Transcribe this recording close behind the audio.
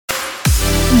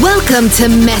Welcome to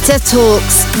Meta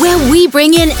Talks, where we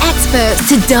bring in experts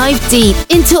to dive deep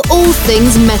into all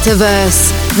things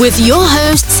Metaverse, with your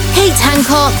hosts, Kate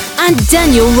Hancock and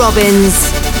Daniel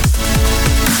Robbins.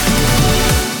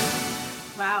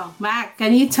 Wow, Mack,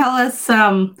 can you tell us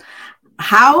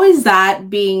how is that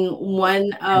being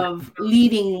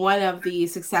leading one of the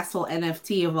successful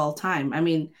NFT of all time? I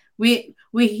mean, we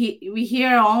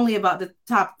hear only about the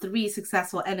top 3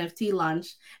 successful NFT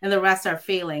launch, and the rest are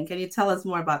failing. Can you tell us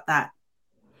more about that?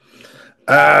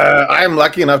 I am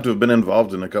lucky enough to have been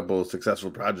involved in a couple of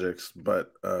successful projects,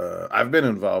 but I've been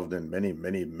involved in many,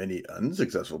 many, many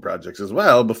unsuccessful projects as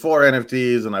well before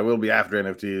NFTs, and I will be after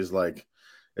NFTs. Like,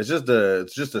 it's just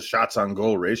a shots on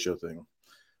goal ratio thing.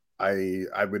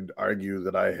 I would argue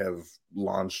that I have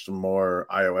launched more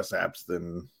iOS apps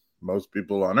than most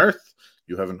people on Earth.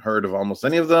 You haven't heard of almost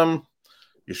any of them.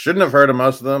 You shouldn't have heard of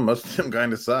most of them. Most of them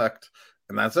kind of sucked,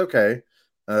 and that's okay.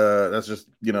 That's just,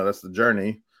 that's the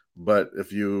journey. But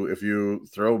if you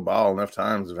throw a ball enough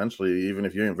times, eventually, even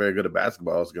if you ain't very good at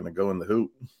basketball, it's going to go in the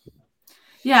hoop.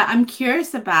 Yeah, I'm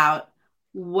curious about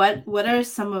what are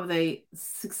some of the,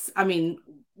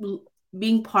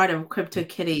 being part of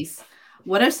CryptoKitties,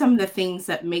 what are some of the things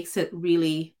that makes it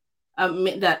really,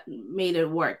 that made it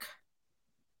work?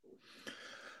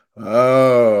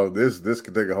 Oh, this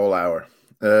could take a whole hour.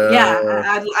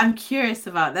 I'm curious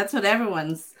about. That's what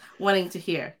everyone's wanting to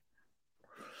hear.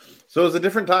 So it was a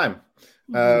different time.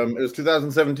 It was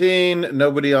 2017.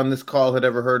 Nobody on this call had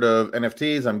ever heard of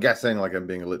NFTs. I'm guessing, like, I'm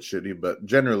being a little shitty, but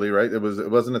generally, right? It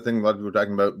wasn't a thing a lot of people were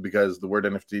talking about because the word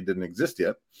NFT didn't exist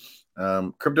yet.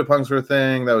 CryptoPunks were a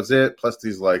thing. That was it. Plus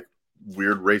these like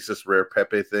weird racist rare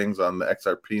Pepe things on the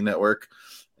XRP network,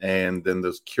 and then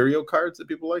those curio cards that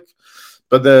people like.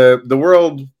 But the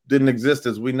world didn't exist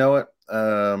as we know it.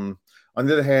 On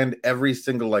the other hand, every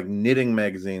single like knitting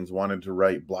magazines wanted to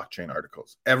write blockchain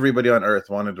articles. Everybody on Earth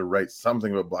wanted to write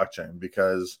something about blockchain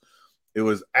because it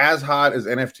was as hot as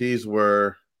NFTs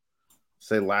were,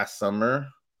 say, last summer,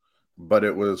 but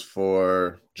it was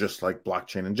for just like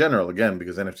blockchain in general. Again,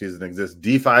 because NFTs didn't exist.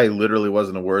 DeFi literally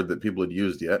wasn't a word that people had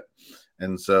used yet.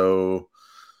 And so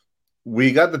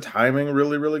we got the timing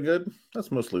really, really good.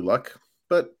 That's mostly luck,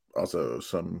 but also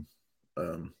some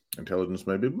intelligence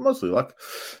maybe, but mostly luck.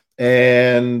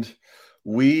 And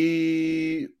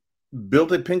we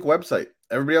built a pink website.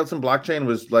 Everybody else in blockchain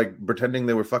was like pretending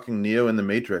they were fucking Neo in the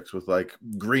Matrix with like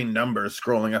green numbers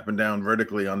scrolling up and down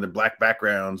vertically on the black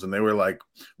backgrounds. And they were like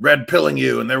red pilling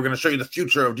you. And they were going to show you the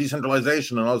future of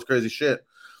decentralization and all this crazy shit.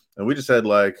 And we just said,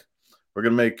 like, we're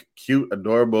going to make cute,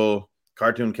 adorable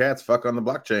cartoon cats fuck on the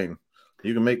blockchain.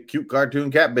 You can make cute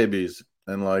cartoon cat babies.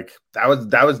 And like, that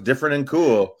was different and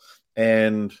cool.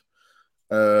 And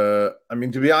to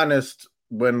be honest,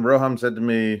 when Roham said to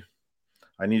me,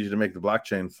 I need you to make the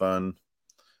blockchain fun,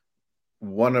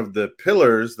 one of the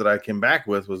pillars that I came back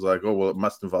with was like, oh, well, it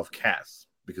must involve cats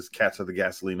because cats are the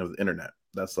gasoline of the internet.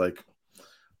 That's like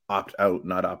opt out,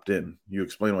 not opt in. You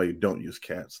explain why you don't use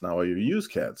cats, not why you use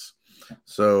cats.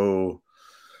 So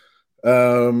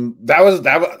that was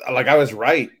like, I was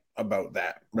right about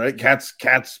that, right? Cats,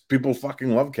 people fucking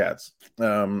love cats.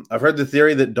 I've heard the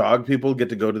theory that dog people get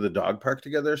to go to the dog park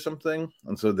together or something,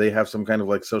 and so they have some kind of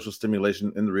like social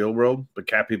stimulation in the real world, but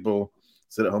cat people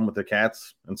sit at home with their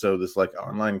cats, and so this like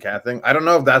online cat thing, I don't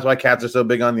know if that's why cats are so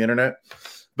big on the internet,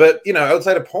 but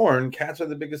outside of porn, cats are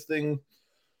the biggest thing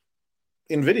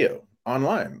in video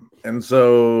online, and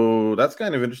so that's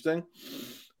kind of interesting.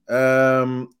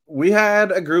 We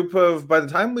had a group of, by the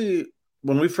time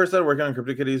when we first started working on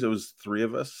CryptoKitties, it was 3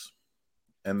 of us.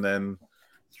 And then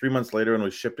 3 months later, when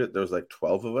we shipped it, there was like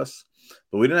 12 of us.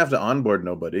 But we didn't have to onboard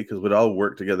nobody because we'd all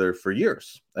worked together for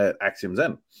years at Axiom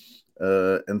Zen.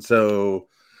 And so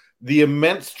the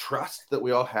immense trust that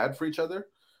we all had for each other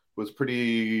was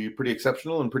pretty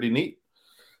exceptional and pretty neat.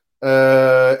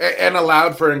 And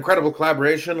allowed for incredible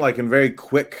collaboration, like in very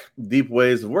quick, deep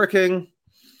ways of working.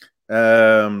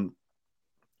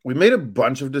 We made a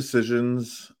bunch of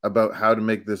decisions about how to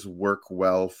make this work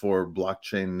well for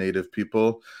blockchain native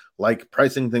people, like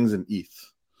pricing things in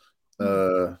ETH.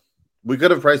 We could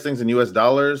have priced things in US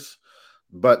dollars,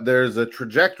 but there's a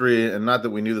trajectory, and not that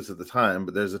we knew this at the time,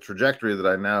 but there's a trajectory that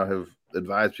I now have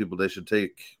advised people they should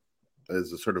take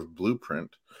as a sort of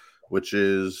blueprint, which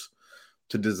is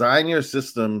to design your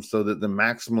system so that the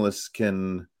maximalists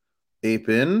can ape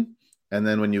in, and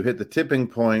then when you hit the tipping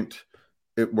point,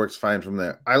 it works fine from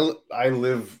there. I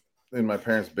live in my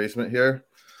parents' basement here,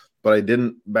 but I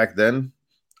didn't back then.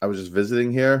 I was just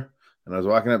visiting here, and I was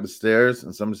walking up the stairs,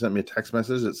 and somebody sent me a text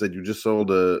message that said, you just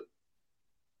sold a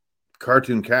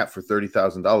cartoon cat for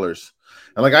 $30,000.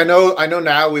 And like I know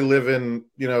now we live in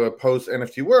a post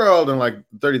NFT world, and like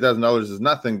 $30,000 is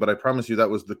nothing. But I promise you that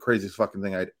was the craziest fucking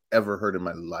thing I'd ever heard in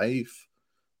my life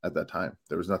at that time.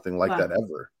 There was nothing like that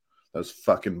ever. That was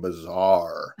fucking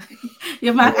bizarre.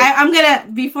 Yeah, Mack, I'm gonna,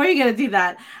 before you're gonna do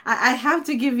that, I have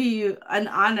to give you an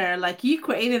honor. Like, you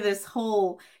created this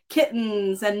whole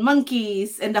kittens and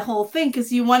monkeys and the whole thing because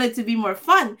you wanted to be more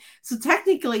fun. So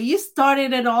technically you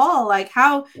started it all. Like,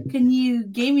 how can you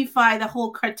gamify the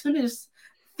whole cartoonist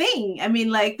thing? I mean,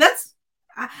 like, that's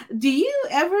do you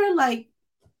ever like,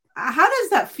 how does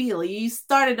that feel? You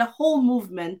started a whole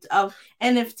movement of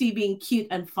NFT being cute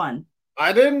and fun.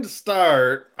 I didn't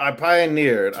start. I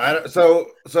pioneered. So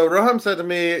Roham said to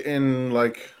me in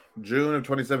like June of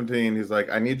 2017, he's like,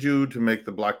 I need you to make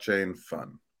the blockchain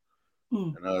fun.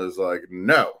 And I was like,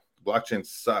 no, blockchain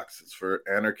sucks. It's for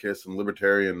anarchists and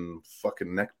libertarian fucking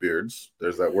neckbeards.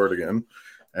 There's that word again.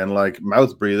 And like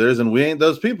mouth breathers, and we ain't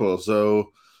those people.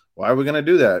 So why are we gonna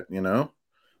do that?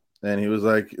 And he was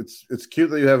like, it's cute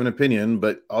that you have an opinion,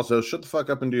 but also shut the fuck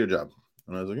up and do your job.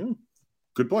 And I was like,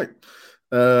 good point.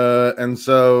 And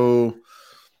so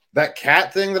that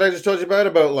cat thing that I just told you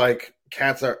about like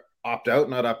cats are opt out,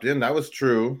 not opt in, that was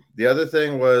true. The other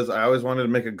thing was I always wanted to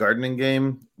make a gardening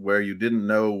game where you didn't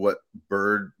know what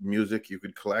bird music you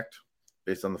could collect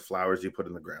based on the flowers you put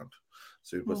in the ground.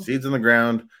 So you put seeds in the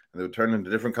ground and they would turn into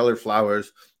different colored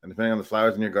flowers, and depending on the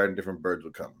flowers in your garden, different birds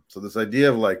would come. So this idea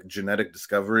of like genetic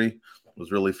discovery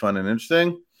was really fun and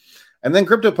interesting. And then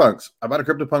CryptoPunks. I bought a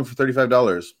CryptoPunk for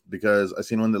 $35 because I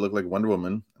seen one that looked like Wonder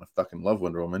Woman, and I fucking love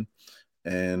Wonder Woman.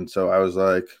 And so I was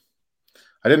like,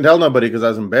 I didn't tell nobody because I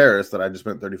was embarrassed that I just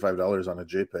spent $35 on a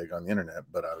JPEG on the internet,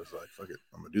 but I was like, fuck it,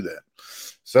 I'm gonna do that.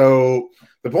 So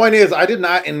the point is, I did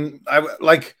not,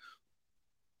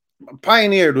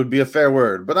 pioneered would be a fair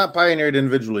word, but not pioneered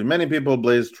individually. Many people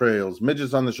blazed trails,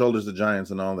 midgets on the shoulders of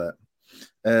giants, and all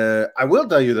that. I will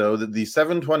tell you though that the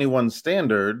 721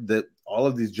 standard that all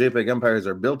of these JPEG empires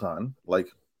are built on, like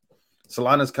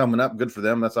Solana's coming up, good for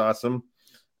them, that's awesome.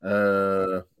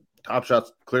 Top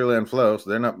Shot's clearly on Flow, so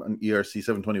they're not an ERC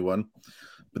 721.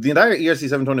 But the entire ERC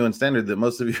 721 standard that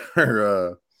most of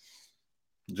your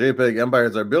JPEG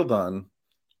empires are built on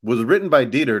was written by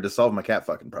Dieter to solve my cat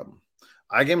fucking problem.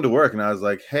 I came to work and I was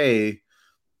like, hey,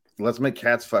 let's make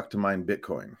cats fuck to mine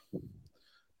Bitcoin.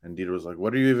 And Dieter was like,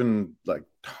 what are you even like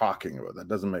talking about? That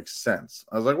doesn't make sense.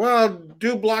 I was like, well,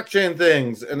 do blockchain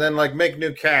things and then like make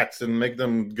new cats and make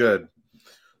them good.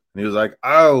 And he was like,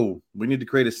 oh, we need to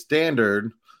create a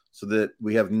standard so that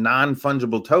we have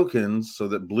non-fungible tokens so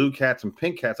that blue cats and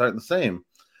pink cats aren't the same.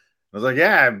 I was like,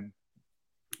 yeah,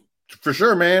 for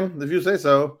sure, man, if you say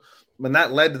so. And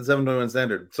that led to the 721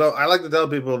 standard. So I like to tell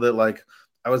people that like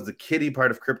I was the kitty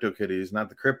part of CryptoKitties, not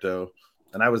the crypto.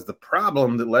 And I was the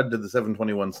problem that led to the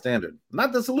 721 standard,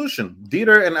 not the solution.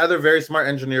 Dieter and other very smart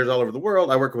engineers all over the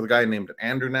world. I work with a guy named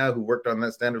Andrew now who worked on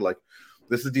that standard. Like,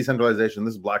 this is decentralization.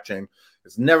 This is blockchain.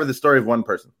 It's never the story of one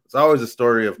person. It's always a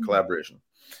story of collaboration.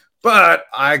 But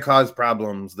I caused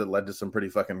problems that led to some pretty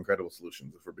fucking incredible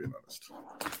solutions, if we're being honest.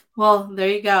 Well, there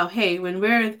you go. Hey, when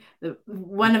we're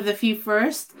one of the few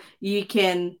first, you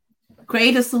can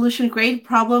create a solution, create a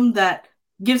problem that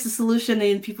gives a solution,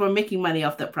 and people are making money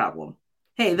off that problem.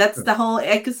 Hey, that's the whole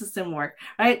ecosystem work,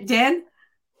 right, Dan?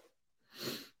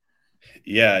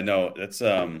 Yeah, no, that's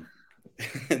I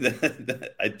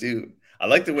do. I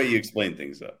like the way you explain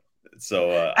things, though.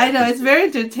 So I know it's very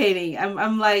entertaining.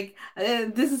 I'm like,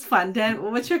 this is fun. Dan,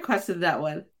 what's your question to that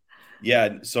one?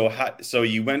 Yeah, so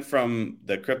you went from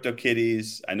the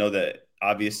CryptoKitties. I know that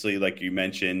obviously, like you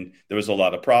mentioned, there was a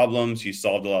lot of problems. You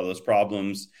solved a lot of those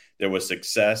problems. There was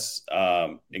success,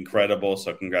 incredible.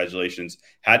 So congratulations.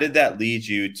 How did that lead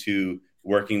you to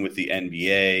working with the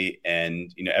NBA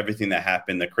and everything that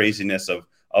happened, the craziness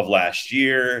of last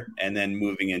year, and then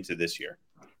moving into this year?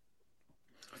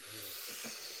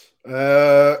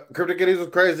 CryptoKitties was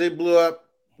crazy, blew up.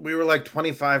 We were like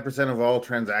 25% of all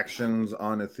transactions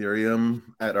on Ethereum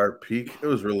at our peak. It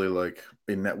was really like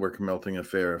a network melting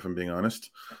affair, if I'm being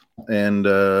honest. And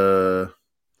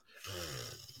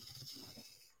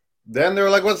then they were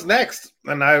like, what's next?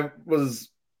 And I was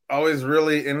always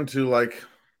really into like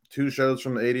two shows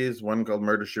from the 80s, one called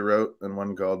Murder, She Wrote and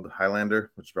one called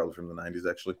Highlander, which is probably from the 90s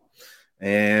actually.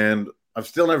 And I've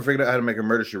still never figured out how to make a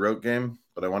Murder, She Wrote game,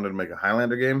 but I wanted to make a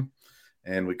Highlander game.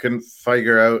 And we couldn't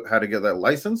figure out how to get that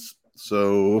license.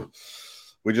 So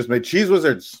we just made Cheese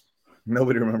Wizards.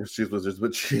 Nobody remembers Cheese Wizards,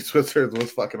 but Cheese Wizards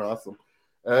was fucking awesome.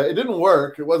 It didn't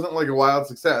work. It wasn't like a wild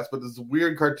success, but this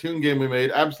weird cartoon game we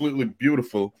made, absolutely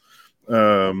beautiful.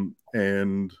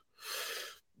 And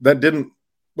that didn't,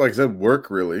 like I said,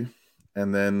 work really.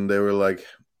 And then they were like,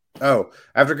 Oh,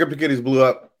 after CryptoKitties blew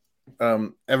up,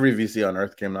 every VC on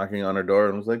Earth came knocking on our door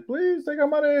and was like, "Please take our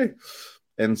money."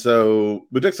 And so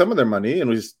we took some of their money and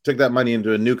we took that money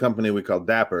into a new company we called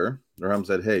Dapper. Raham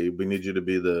said, "Hey, we need you to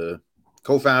be the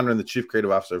co-founder and the chief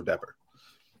creative officer of Dapper."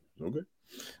 Okay.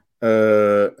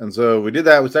 And so we did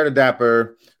that. We started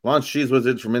Dapper, launched Cheese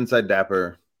Wizards from inside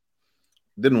Dapper.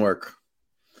 Didn't work.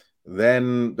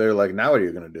 Then they're like, "Now what are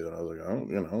you going to do?" And I was like,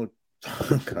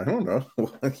 I don't know.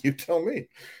 You tell me.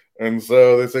 And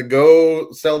so they said,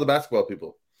 "Go sell to basketball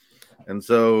people." And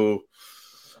so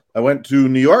I went to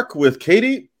New York with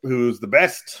Katie, who's the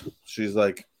best. She's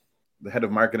like the head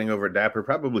of marketing over at Dapper,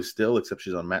 probably still, except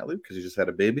she's on mat leave because she just had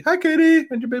a baby. Hi, Katie,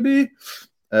 and your baby.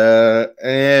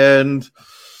 And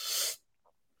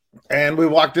we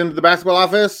walked into the basketball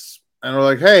office and we're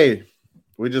like, "Hey,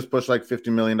 we just pushed like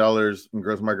 $50 million in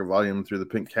gross market volume through the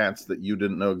pink cats that you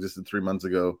didn't know existed 3 months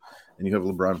ago. And you have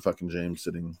LeBron fucking James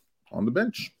sitting on the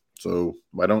bench. So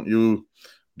why don't you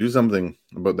do something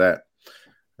about that?"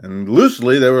 And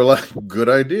loosely, they were like, "Good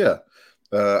idea."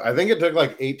 I think it took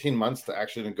like 18 months to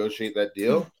actually negotiate that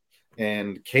deal.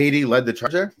 And Katie led the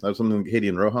charge there. That was something Katie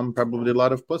and Roham probably did a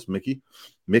lot of, plus Mickey.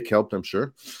 Mick helped, I'm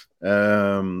sure.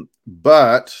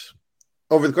 But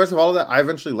over the course of all of that, I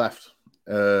eventually left.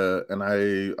 And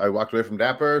I walked away from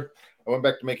Dapper. I went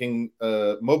back to making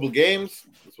mobile games.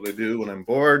 That's what I do when I'm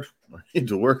bored or need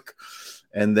to work.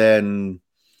 And then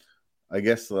I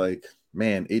guess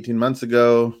 18 months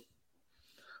ago,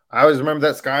 I always remember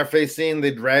that Scarface scene.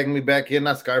 They dragged me back in.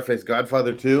 Not Scarface,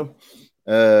 Godfather 2.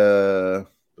 But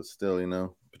still,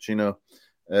 Pacino.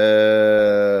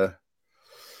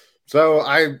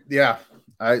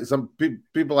 Some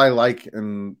people I like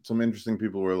and some interesting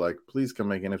people were like, "Please come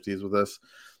make NFTs with us."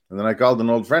 And then I called an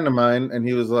old friend of mine and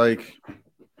he was like,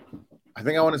 "I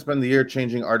think I want to spend the year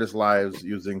changing artists' lives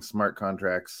using smart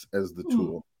contracts as the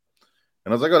tool."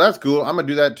 And I was like, "Oh, that's cool. I'm going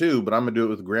to do that too, but I'm going to do it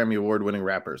with Grammy Award winning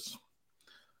rappers."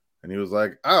 And he was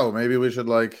like, "Oh, maybe we should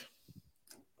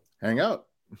hang out."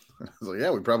 I was like,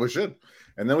 "Yeah, we probably should."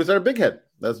 And then we started Big Head.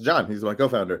 That's John. He's my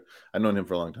co-founder. I've known him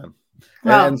for a long time.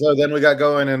 Wow. And so then we got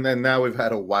going, and then now we've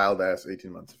had a wild-ass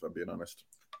 18 months, if I'm being honest.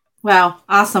 Wow,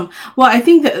 awesome. Well, I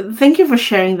think thank you for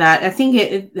sharing that. I think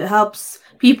it helps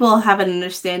people have an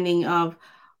understanding of,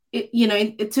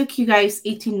 it took you guys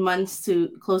 18 months to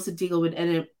close the deal with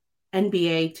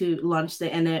NBA to launch the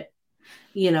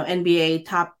NBA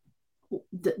top,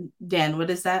 Dan, what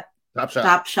is that?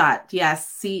 Top Shot. Yes.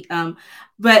 See,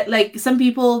 but some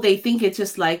people, they think it's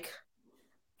just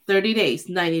 30 days,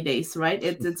 90 days, right?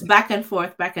 It's back and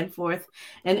forth.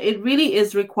 And it really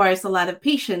requires a lot of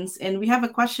patience. And we have a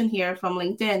question here from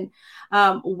LinkedIn.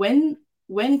 When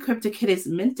CryptoKitties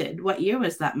minted, what year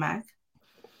was that, Mac?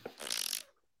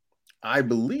 I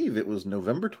believe it was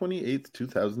November 28th,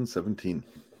 2017.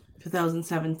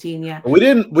 2017, yeah. We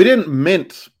didn't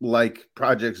mint like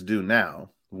projects do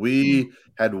now. We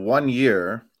had 1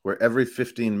 year where every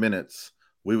 15 minutes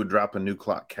we would drop a new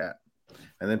clock cat.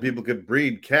 And then people could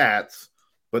breed cats,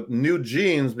 but new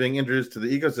genes being introduced to the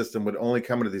ecosystem would only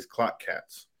come into these clock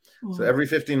cats. Mm. So every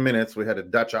 15 minutes, we had a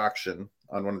Dutch auction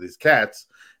on one of these cats,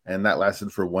 and that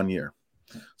lasted for 1 year.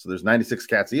 So there's 96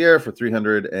 cats a year for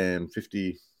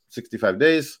 65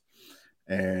 days.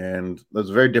 And that's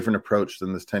a very different approach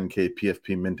than this 10K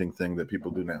PFP minting thing that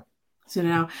people do now. So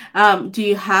now, do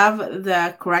you have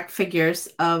the correct figures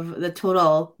of the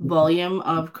total volume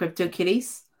of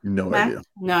CryptoKitties? No idea.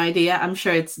 No idea. I'm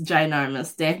sure it's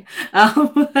ginormous, Dan.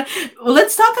 Well,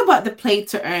 let's talk about the Play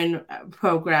to Earn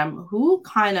program. Who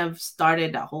kind of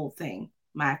started that whole thing,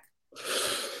 Mac?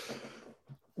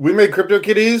 We made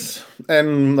CryptoKitties,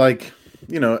 and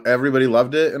everybody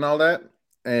loved it and all that.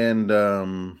 And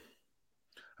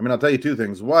I'll tell you two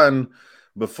things. One,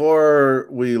 before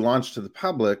we launched to the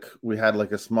public, we had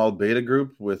a small beta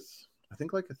group with I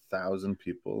think 1,000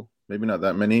 people. Maybe not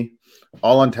that many,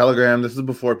 all on Telegram. This is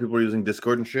before people were using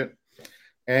Discord and shit.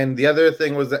 And the other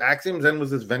thing was that Axiom Zen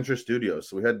was this venture studio.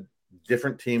 So we had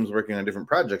different teams working on different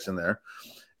projects in there.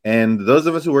 And those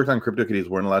of us who worked on CryptoKitties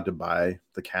weren't allowed to buy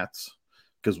the cats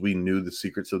because we knew the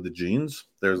secrets of the genes.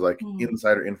 There's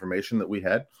insider information that we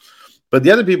had. But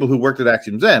the other people who worked at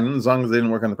Axiom Zen, as long as they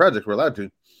didn't work on the project, were allowed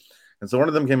to. And so one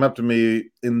of them came up to me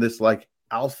in this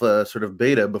alpha sort of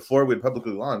beta before we'd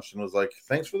publicly launched and was like,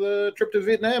 "Thanks for the trip to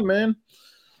Vietnam, man."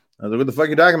 I was like, "What the fuck are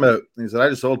you talking about?" And he said, "I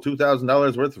just sold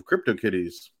 $2,000 worth of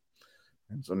CryptoKitties.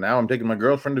 And so now I'm taking my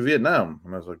girlfriend to Vietnam."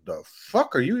 And I was like, "The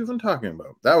fuck are you even talking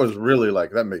about?" That was really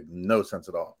that made no sense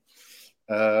at all.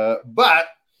 But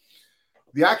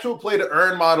the actual play to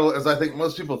earn model, as I think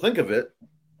most people think of it,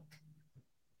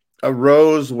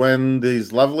 arose when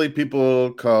these lovely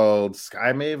people called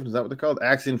SkyMave, is that what they're called?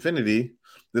 Axie Infinity,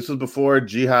 This was before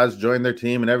Jihaz joined their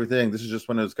team and everything. This is just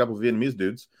when it was a couple of Vietnamese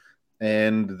dudes.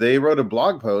 And they wrote a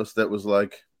blog post that was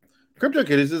like,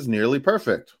 CryptoKitties is nearly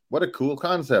perfect. What a cool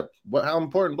concept. How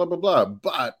important, blah, blah, blah.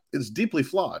 But it's deeply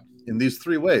flawed in these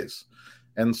 3 ways.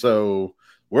 And so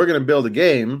we're going to build a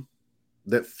game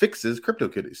that fixes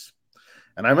CryptoKitties.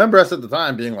 And I remember us at the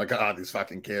time being like, these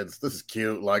fucking kids, this is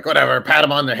cute. Like, whatever, pat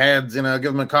them on their heads, give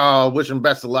them a call, wish them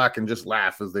best of luck, and just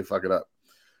laugh as they fuck it up.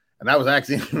 And that was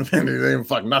actually invented. They didn't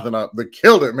fuck nothing up. They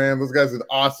killed it, man. Those guys did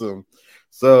awesome.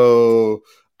 So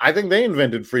I think they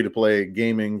invented free-to-play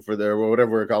gaming for their,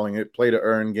 whatever we're calling it,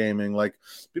 play-to-earn gaming. Like,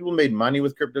 people made money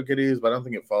with CryptoKitties, but I don't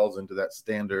think it falls into that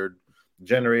standard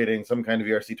generating some kind of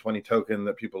ERC20 token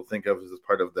that people think of as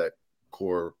part of that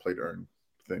core play-to-earn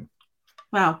thing.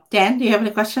 Wow. Dan, do you have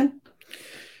any question?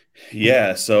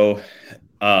 Yeah. So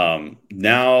now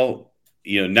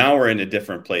we're in a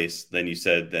different place than you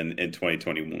said than in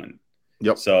 2021.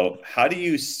 Yep. So how do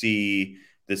you see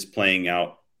this playing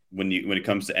out when it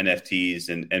comes to NFTs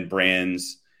and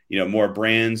brands, more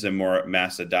brands and more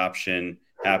mass adoption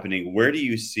happening? Where do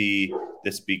you see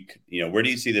this where do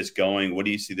you see this going? What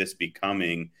do you see this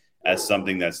becoming as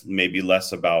something that's maybe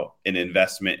less about an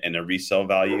investment and a resale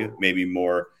value, maybe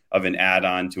more of an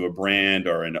add-on to a brand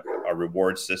or a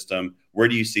reward system? Where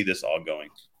do you see this all going?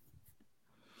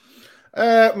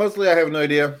 Mostly I have no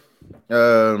idea.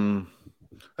 I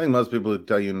think most people who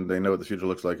tell you they know what the future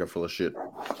looks like are full of shit.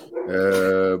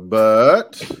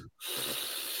 But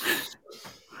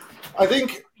I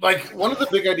think like one of the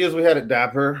big ideas we had at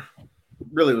Dapper,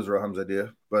 really it was Roham's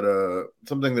idea, but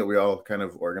something that we all kind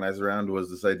of organized around was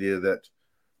this idea that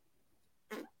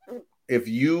if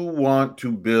you want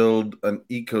to build an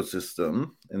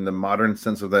ecosystem in the modern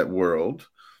sense of that world,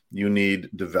 you need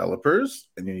developers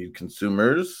and you need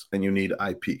consumers and you need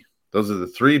IP. Those are the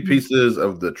 3 pieces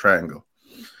of the triangle.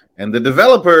 And the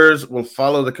developers will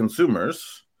follow the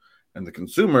consumers and the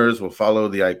consumers will follow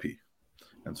the IP.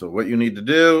 And so what you need to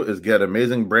do is get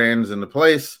amazing brands into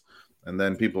place, and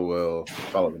then people will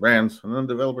follow the brands, and then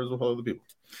developers will follow the people.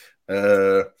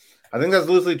 I think that's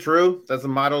loosely true. That's a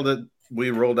model that we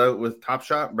rolled out with Top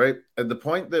Shot, right? At the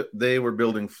point that they were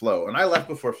building Flow, and I left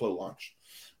before Flow launched,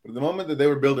 but at the moment that they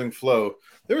were building Flow,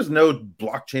 there was no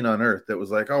blockchain on earth that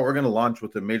was like, we're going to launch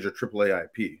with a major AAA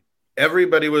IP.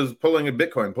 Everybody was pulling a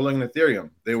Bitcoin, pulling an Ethereum.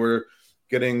 They were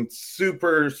getting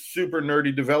super, super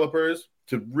nerdy developers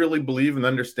to really believe and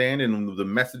understand in the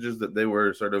messages that they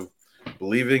were sort of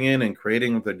believing in and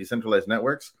creating with their decentralized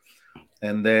networks.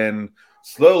 And then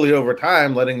slowly over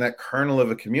time, letting that kernel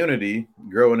of a community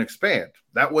grow and expand.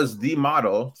 That was the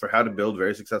model for how to build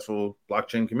very successful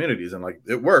blockchain communities. And like,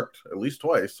 it worked at least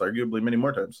twice, arguably many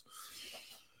more times.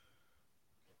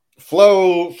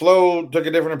 Flow took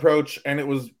a different approach, and it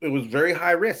was very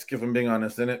high risk, if I'm being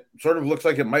honest. And it sort of looks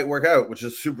like it might work out, which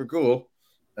is super cool.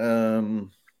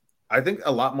 I think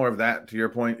a lot more of that, to your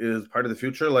point, is part of the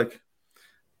future. Like,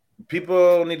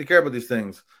 people need to care about these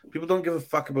things. People don't give a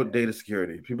fuck about data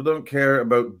security. People don't care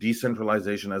about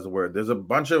decentralization as a word. There's a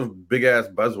bunch of big ass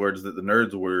buzzwords that the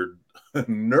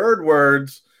nerd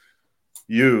words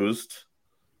used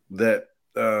that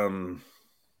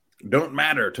don't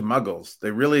matter to muggles.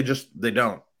 They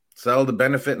don't. Sell the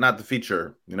benefit, not the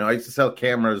feature. I used to sell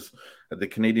cameras at the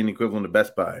Canadian equivalent of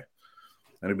Best Buy.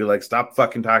 And it'd be like, stop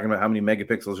fucking talking about how many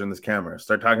megapixels are in this camera.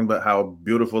 Start talking about how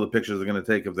beautiful the pictures are going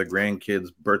to take of their grandkids'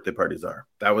 birthday parties are.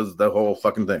 That was the whole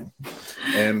fucking thing.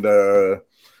 And I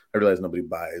realize nobody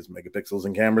buys megapixels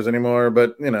in cameras anymore,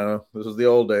 but, this was the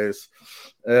old days.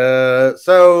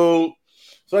 So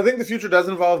I think the future does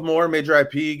involve more major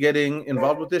IP getting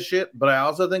involved with this shit. But I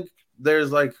also think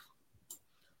there's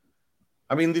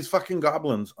these fucking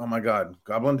goblins. Oh my God.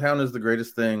 Goblin Town is the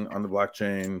greatest thing on the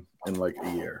blockchain in like a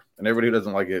year. And everybody who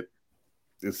doesn't like it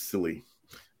is silly.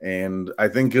 And I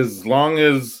think as long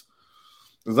as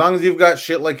you've got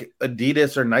shit like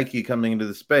Adidas or Nike coming into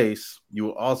the space, you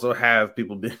will also have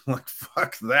people being like,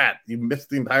 fuck that. You missed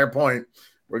the entire point.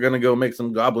 We're going to go make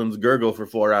some goblins gurgle for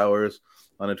 4 hours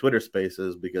on a Twitter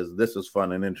Spaces because this is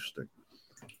fun and interesting.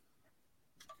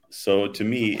 So to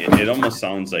me, it almost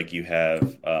sounds like you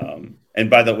have, and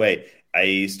by the way,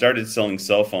 I started selling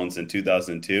cell phones in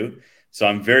 2002. So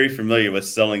I'm very familiar with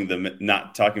selling them,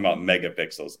 not talking about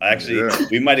megapixels.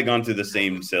 We might have gone through the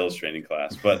same sales training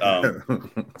class, but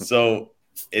so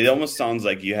it almost sounds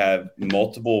like you have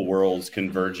multiple worlds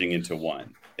converging into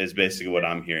one is basically what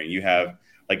I'm hearing. You have,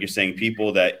 like you're saying,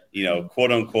 people that,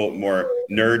 quote unquote, more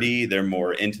nerdy, they're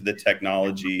more into the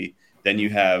technology. Then you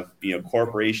have,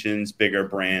 corporations, bigger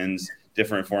brands,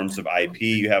 different forms of IP.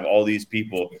 You have all these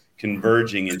people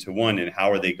converging into one, and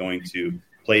how are they going to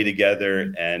play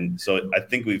together? And so I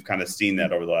think we've kind of seen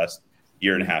that over the last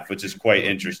year and a half, which is quite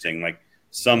interesting. Like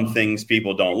some things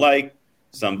people don't like,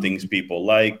 some things people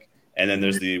like, and then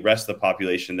there's the rest of the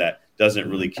population that doesn't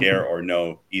really care or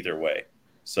know either way.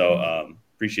 So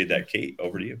appreciate that, Kate.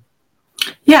 Over to you.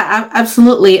 Yeah,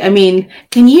 absolutely. I mean,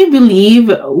 can you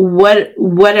believe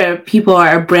what are people,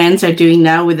 our brands are doing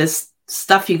now with this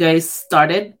stuff you guys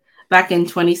started back in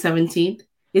 2017?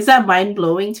 Is that mind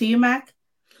blowing to you, Mac?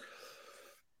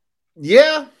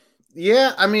 Yeah.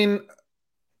 I mean,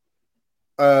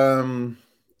 one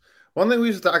thing we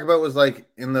used to talk about was like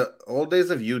in the old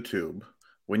days of YouTube,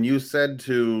 when you said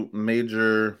to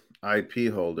major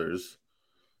IP holders,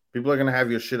 people are going to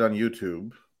have your shit on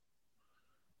YouTube.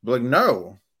 But like,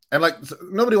 no. And like,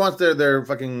 nobody wants their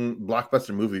fucking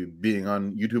blockbuster movie being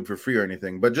on YouTube for free or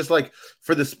anything. But just like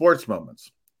for the sports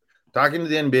moments, talking to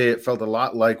the NBA, it felt a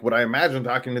lot like what I imagined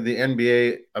talking to the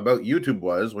NBA about YouTube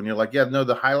was when you're like, yeah, no,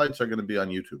 the highlights are going to be on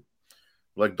YouTube.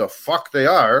 Like, the fuck they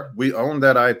are. We own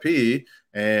that IP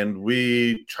and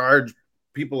we charge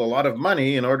people a lot of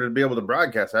money in order to be able to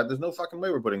broadcast that. There's no fucking way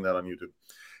we're putting that on YouTube.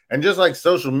 And just like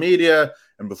social media,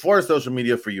 and before social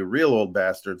media, for you real old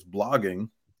bastards, blogging,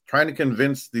 trying to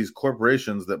convince these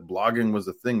corporations that blogging was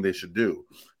the thing they should do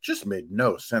just made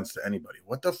no sense to anybody.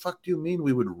 What the fuck do you mean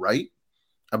we would write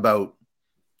about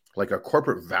like our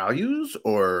corporate values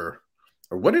or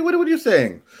what are you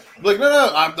saying? Like, no,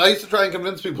 I used to try and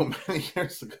convince people many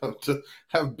years ago to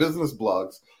have business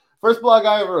blogs. First blog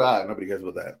I ever nobody cares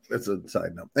about that. It's a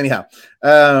side note. Anyhow,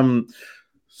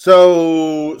 so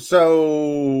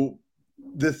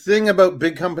the thing about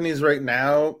big companies right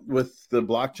now with the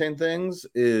blockchain things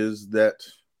is that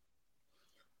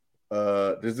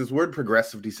there's this word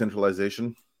progressive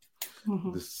decentralization.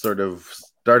 Mm-hmm. This sort of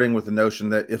starting with the notion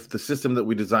that if the system that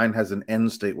we design has an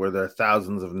end state where there are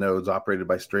thousands of nodes operated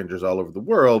by strangers all over the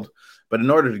world, but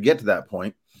in order to get to that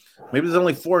point, maybe there's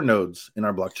only 4 nodes in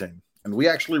our blockchain, and we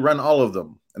actually run all of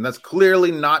them. And that's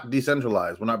clearly not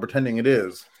decentralized. We're not pretending it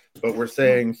is, but we're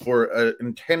saying for an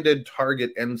intended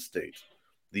target end state,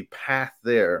 the path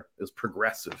there is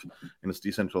progressive in its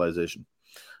decentralization.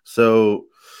 So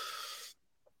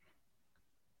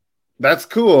that's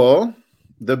cool.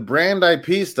 The brand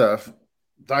IP stuff,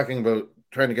 talking about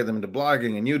trying to get them into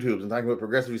blogging and YouTube and talking about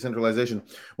progressive decentralization.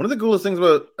 One of the coolest things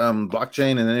about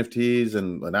blockchain and NFTs,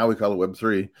 and now we call it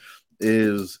Web3,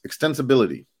 is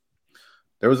extensibility.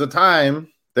 There was a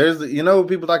time,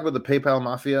 people talk about the PayPal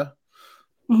mafia.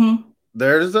 Mm-hmm.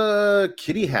 There's a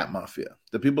kitty hat mafia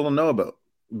that people don't know about.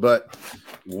 But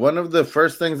one of the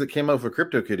first things that came out for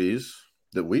CryptoKitties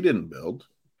that we didn't build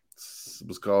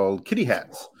was called kitty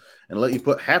hats, and let you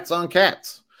put hats on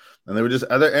cats. And there were just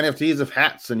other NFTs of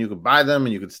hats, and you could buy them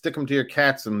and you could stick them to your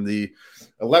cats. And the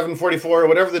 1144 or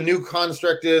whatever the new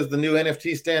construct is, the new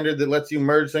NFT standard that lets you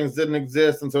merge things, didn't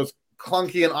exist. And so it's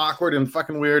clunky and awkward and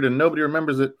fucking weird, and nobody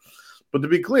remembers it. But to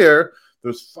be clear,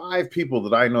 there's 5 people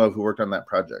that I know of who worked on that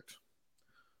project.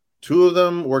 2 of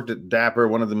them worked at Dapper.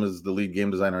 One of them is the lead game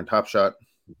designer in Top Shot,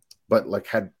 but like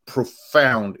had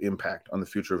profound impact on the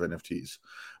future of NFTs.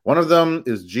 One of them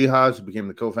is Jihaz, who became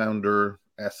the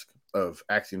co-founder-esque of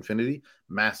Axie Infinity.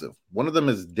 Massive. One of them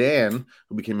is Dan,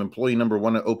 who became employee number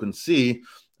 1 at OpenSea.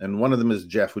 And one of them is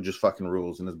Jeff, who just fucking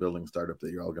rules in his building startup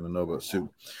that you're all going to know about soon.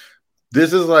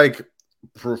 This is like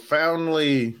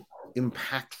profoundly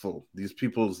impactful, these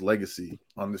people's legacy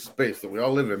on this space that we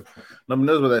all live in. Nobody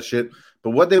knows about that shit.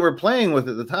 But what they were playing with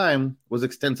at the time was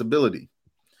extensibility.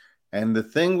 And the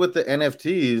thing with the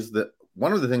NFTs, that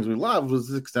one of the things we loved was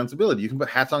this extensibility. You can put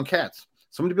hats on cats.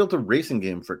 Somebody built a racing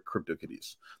game for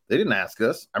CryptoKitties. They didn't ask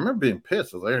us. I remember being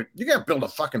pissed. I was like, you can't build a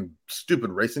fucking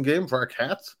stupid racing game for our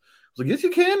cats. I was like, yes,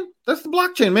 you can. That's the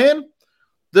blockchain, man.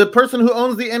 The person who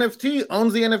owns the NFT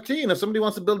owns the NFT. And if somebody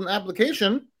wants to build an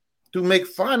application to make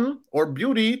fun or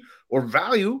beauty or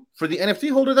value for the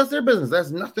NFT holder, that's their business. That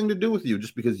has nothing to do with you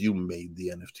just because you made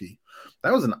the NFT.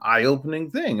 That was an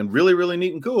eye-opening thing and really, really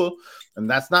neat and cool. And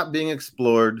that's not being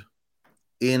explored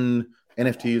in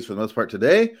NFTs for the most part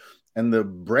today. And the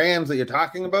brands that you're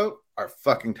talking about are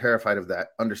fucking terrified of that,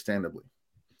 understandably.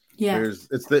 Yeah.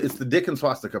 It's the dick and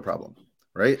swastika problem,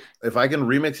 right? If I can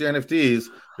remix your NFTs,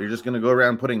 but you're just going to go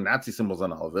around putting Nazi symbols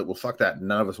on all of it, well, fuck that.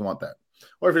 None of us want that.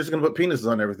 Or if you're just going to put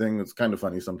penises on everything, it's kind of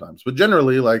funny sometimes. But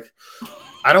generally, like,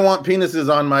 I don't want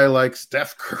penises on my, like,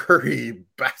 Steph Curry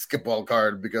basketball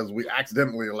card because we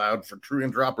accidentally allowed for true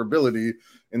interoperability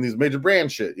in these major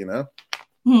brand shit, you know?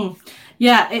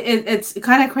 Yeah, it's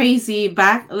kind of crazy.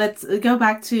 Let's go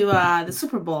back to the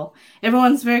Super Bowl.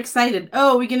 Everyone's very excited.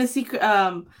 Oh, we're gonna see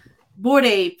Bored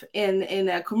Ape in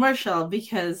a commercial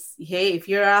because hey, if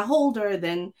you're a holder,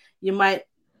 then you might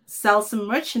sell some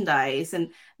merchandise.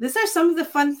 And these are some of the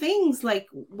fun things. Like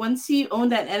once you own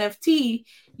that NFT,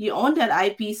 you own that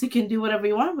IP, so you can do whatever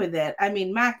you want with it. I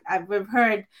mean, Mac, we've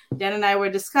heard Dan and I were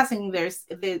discussing. There's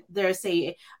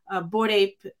a Bored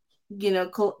Ape,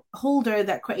 holder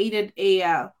that created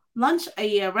a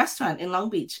restaurant in Long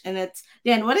Beach, and it's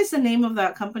Dan. What is the name of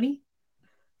that company?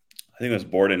 I think it was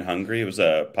Bored and Hungry. It was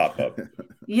a pop up.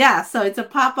 Yeah, so it's a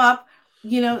pop up.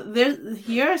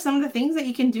 Here are some of the things that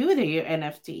you can do with your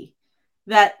NFT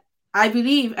that I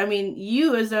believe. I mean,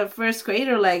 you as a first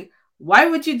creator, like, why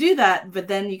would you do that? But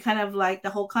then you kind of like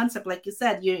the whole concept, like you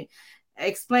said, you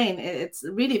explain. It's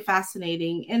really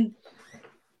fascinating and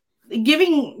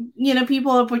giving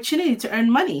people opportunity to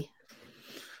earn money.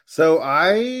 So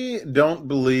I don't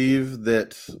believe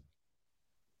that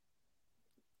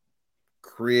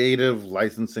creative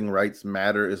licensing rights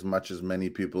matter as much as many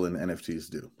people in NFTs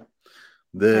do.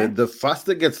 The fuss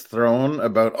that gets thrown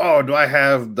about, oh, do I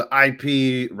have the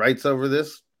IP rights over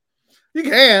this? You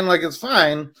can, like, it's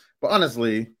fine. But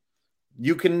honestly,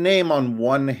 you can name on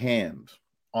one hand,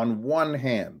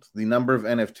 the number of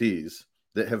NFTs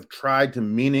that have tried to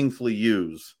meaningfully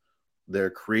use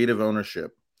their creative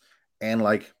ownership. And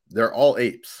like, they're all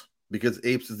apes, because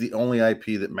apes is the only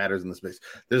IP that matters in the space.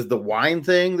 There's the wine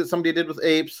thing that somebody did with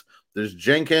apes. There's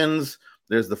Jenkins.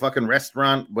 There's the fucking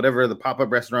restaurant, whatever, the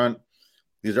pop-up restaurant.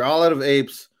 These are all out of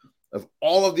apes. Of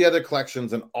all of the other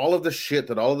collections and all of the shit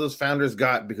that all of those founders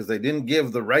got because they didn't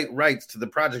give the right rights to the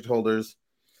project holders.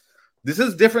 This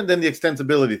is different than the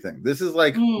extensibility thing. This is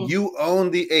like, you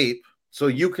own the ape, so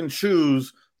you can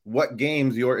choose what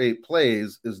games your ape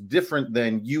plays, is different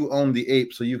than you own the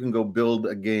ape, so you can go build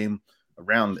a game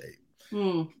around the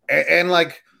ape. And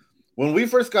like, when we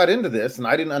first got into this and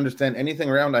I didn't understand anything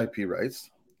around IP rights,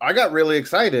 I got really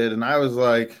excited and I was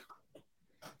like,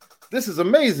 this is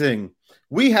amazing.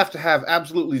 We have to have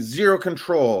absolutely zero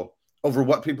control over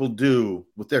what people do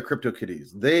with their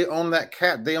CryptoKitties. They own that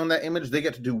cat. They own that image. They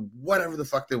get to do whatever the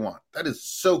fuck they want. That is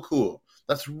so cool.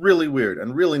 That's really weird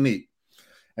and really neat.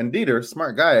 And Dieter,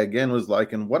 smart guy, again, was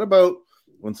like, and what about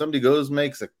when somebody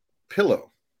makes a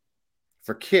pillow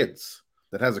for kids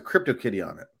that has a CryptoKitty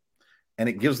on it, and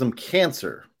it gives them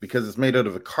cancer because it's made out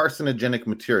of a carcinogenic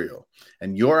material,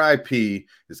 and your IP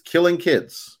is killing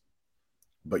kids,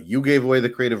 but you gave away the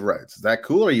creative rights. Is that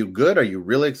cool? Are you good? Are you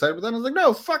really excited with that? And I was like,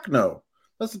 no, fuck no.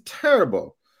 That's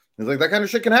terrible. He's like, that kind of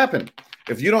shit can happen.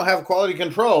 If you don't have quality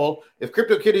control, if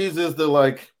CryptoKitties is the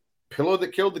like pillow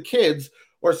that killed the kids,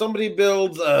 or somebody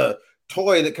builds a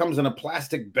toy that comes in a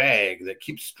plastic bag that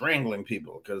keeps strangling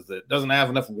people because it doesn't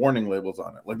have enough warning labels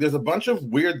on it. Like, there's a bunch of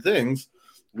weird things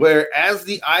where, as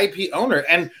the IP owner,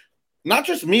 and not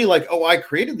just me, like, oh, I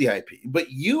created the IP,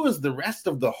 but you as the rest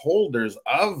of the holders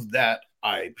of that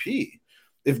IP.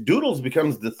 If Doodles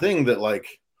becomes the thing that,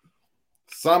 like,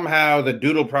 somehow the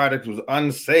Doodle product was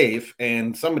unsafe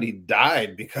and somebody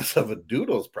died because of a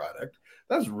Doodles product,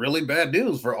 that's really bad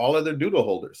news for all other Doodle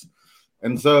holders.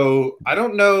 And so I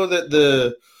don't know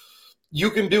that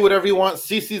you can do whatever you want.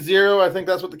 CC0, I think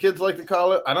that's what the kids like to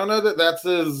call it. I don't know that that's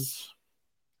as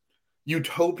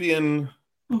utopian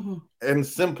and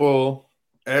simple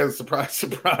as, surprise,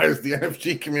 surprise, the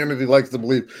NFT community likes to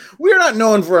believe. We're not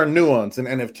known for our nuance in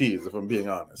NFTs, if I'm being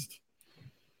honest.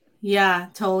 Yeah,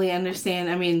 totally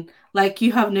understand. I mean, like,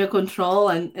 you have no control,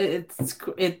 and it's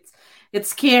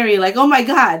scary. Like, oh my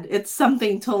God, it's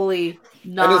something totally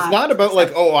not. And it's not about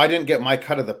like, oh, I didn't get my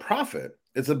cut of the profit.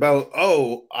 It's about,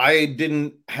 oh, I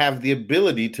didn't have the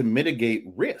ability to mitigate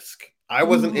risk. I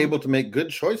wasn't able to make good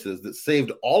choices that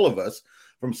saved all of us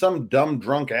from some dumb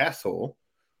drunk asshole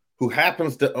who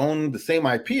happens to own the same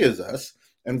IP as us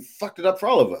and fucked it up for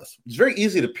all of us. It's very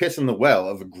easy to piss in the well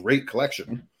of a great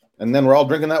collection, and then we're all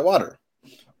drinking that water.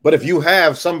 But if you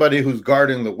have somebody who's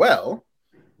guarding the well,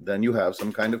 then you have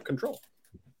some kind of control.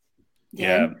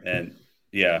 Yeah, and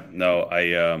I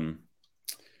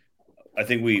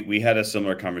think we had a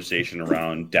similar conversation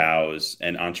around DAOs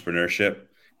and entrepreneurship.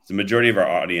 The majority of our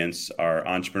audience are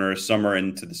entrepreneurs. Some are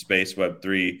into the space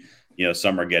Web3,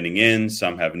 some are getting in,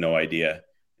 some have no idea.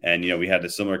 And, we had a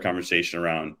similar conversation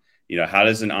around, how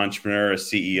does an entrepreneur, a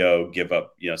CEO give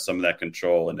up, some of that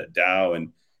control in a DAO,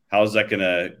 and how is that going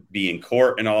to be in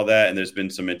court and all that? And there's been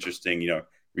some interesting,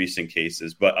 recent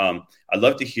cases, but I'd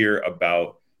love to hear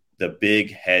about the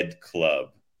Big Head Club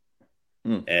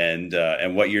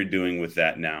and what you're doing with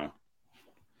that now.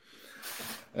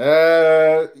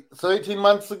 So 18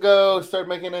 months ago, I started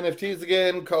making NFTs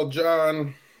again, called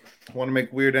John. I want to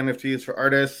make weird NFTs for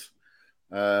artists.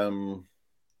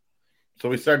 So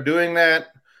we started doing that.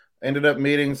 Ended up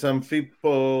meeting some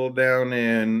people down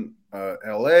in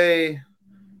LA.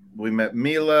 we met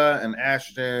Mila and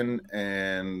Ashton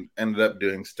and ended up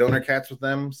doing Stoner Cats with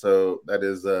them. So that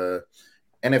is a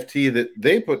NFT that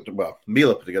they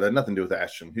Mila put together. Nothing to do with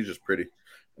Ashton. He's just pretty.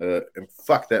 And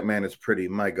fuck, that man is pretty.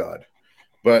 My God.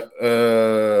 But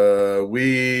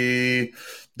we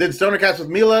did Stoner Cats with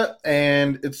Mila,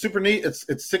 and it's super neat.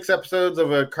 It's 6 episodes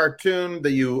of a cartoon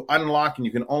that you unlock, and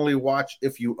you can only watch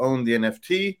if you own the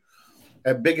NFT.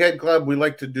 At Big Head Club, we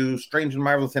like to do strange and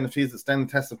marvelous NFTs that stand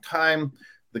the test of time.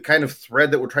 The kind of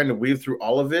thread that we're trying to weave through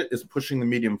all of it is pushing the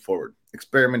medium forward.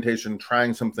 Experimentation,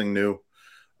 trying something new.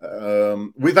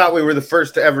 We thought we were the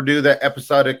first to ever do that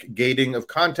episodic gating of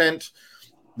content.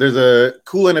 There's a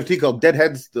cool NFT called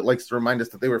Deadheads that likes to remind us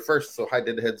that they were first. So hi,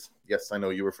 Deadheads. Yes, I know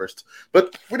you were first.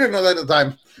 But we didn't know that at the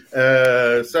time.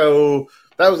 So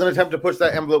that was an attempt to push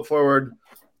that envelope forward.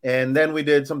 And then we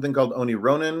did something called Oni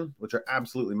Ronin, which are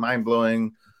absolutely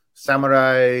mind-blowing.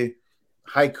 Samurai,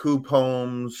 haiku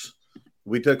poems.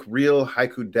 We took real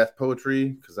haiku death poetry,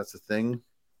 because that's the thing.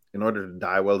 In order to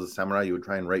die well as a samurai, you would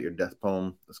try and write your death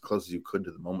poem as close as you could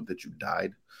to the moment that you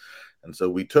died. And so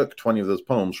we took 20 of those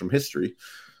poems from history,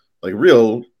 like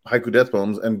real haiku death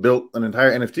poems, and built an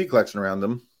entire NFT collection around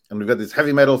them. And we've got these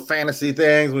heavy metal fantasy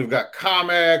things. We've got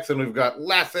comics, and we've got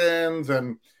lessons,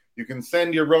 and you can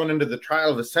send your Ronin to the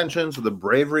Trial of Ascension, so the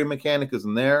bravery mechanic is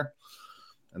in there.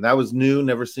 And that was new,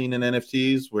 never seen in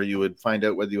NFTs, where you would find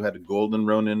out whether you had a golden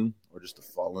Ronin or just a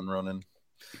fallen Ronin.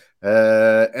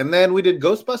 And then we did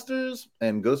Ghostbusters,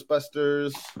 and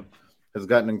Ghostbusters has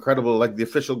gotten incredible, like the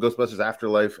official Ghostbusters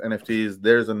Afterlife NFTs.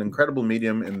 There's an incredible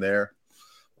medium in there,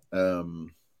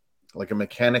 like a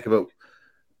mechanic about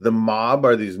the mob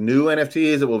are these new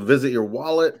NFTs that will visit your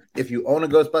wallet if you own a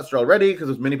Ghostbuster already, because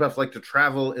those mini puffs like to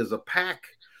travel is a pack.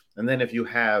 And then if you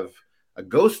have a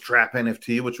Ghost Trap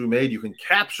NFT, which we made, you can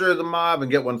capture the mob and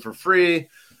get one for free.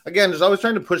 Again, just always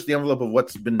trying to push the envelope of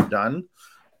what's been done.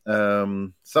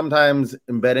 Sometimes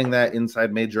embedding that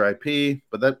inside major IP,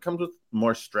 but that comes with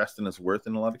more stress than it's worth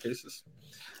in a lot of cases.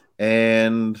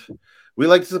 And we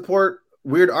like to support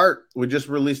weird art. We just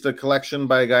released a collection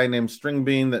by a guy named String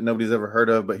Bean that nobody's ever heard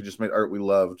of, but he just made art we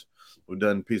loved. We've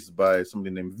done pieces by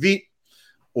somebody named Vít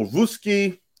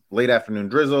Orvuski, Late Afternoon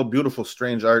Drizzle, beautiful,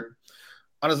 strange art.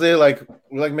 Honestly, like,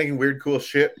 we like making weird, cool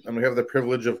shit, and we have the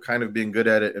privilege of kind of being good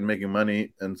at it and making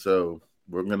money, and so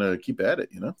we're gonna keep at it,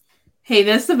 you know? Hey,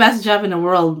 that's the best job in the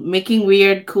world, making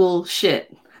weird, cool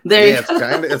shit. There you go.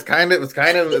 It's kind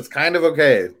of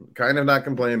okay. Kind of not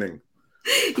complaining.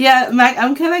 Yeah, Mac,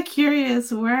 I'm kind of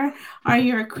curious, where are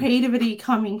your creativity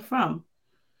coming from?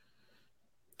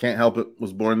 Can't help it.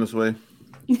 Was born this way.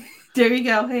 There you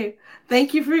go. Hey,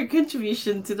 thank you for your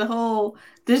contribution to the whole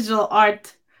digital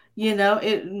art. You know,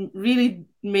 it really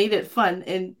made it fun.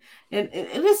 And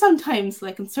it is sometimes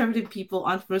like conservative people,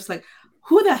 entrepreneurs, like,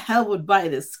 who the hell would buy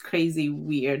this crazy,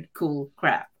 weird, cool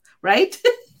crap, right?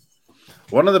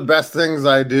 One of the best things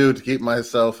I do to keep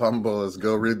myself humble is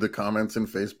go read the comments in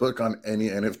Facebook on any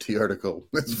NFT article.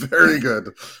 It's very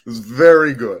good. It's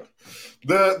very good.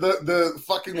 The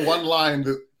fucking one line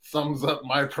that sums up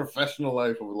my professional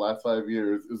life over the last 5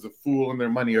 years is a fool and their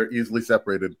money are easily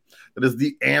separated. That is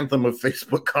the anthem of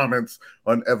Facebook comments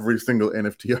on every single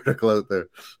NFT article out there.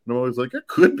 And I'm always like, it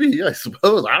could be, I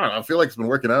suppose. I don't know. I feel like it's been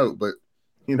working out, but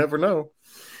you never know.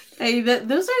 Hey,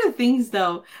 those are the things,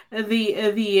 though.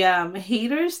 The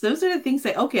haters, those are the things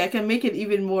that, okay, I can make it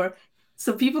even more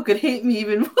so people could hate me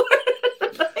even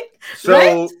more. So,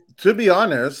 right? To be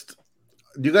honest,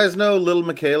 do you guys know Little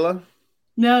Michaela?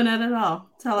 No, not at all.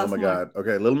 Tell us more. more. God.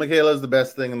 Okay, Little Michaela is the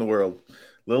best thing in the world.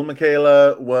 Little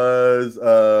Michaela was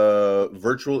a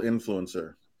virtual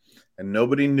influencer, and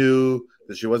nobody knew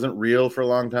that she wasn't real for a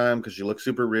long time because she looked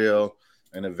super real.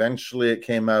 And eventually it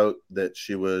came out that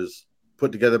she was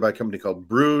put together by a company called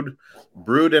Brood.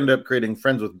 Brood ended up creating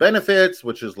Friends with Benefits,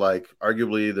 which is like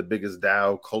arguably the biggest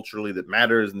DAO culturally that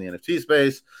matters in the NFT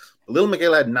space. But Little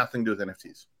Michaela had nothing to do with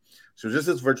NFTs. She was just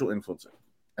this virtual influencer.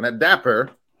 And at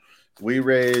Dapper, we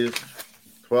raised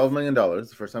 $12 million,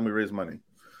 the first time we raised money.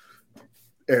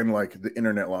 And like the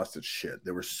internet lost its shit.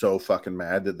 They were so fucking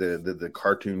mad that the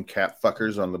cartoon cat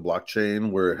fuckers on the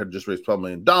blockchain had just raised $12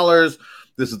 million.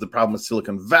 This is the problem with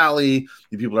Silicon Valley.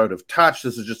 The people are out of touch.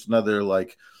 This is just another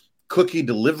like cookie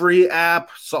delivery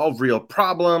app. Solve real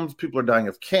problems. People are dying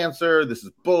of cancer. This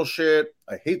is bullshit.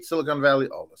 I hate Silicon Valley.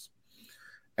 All this.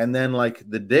 And then like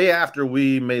the day after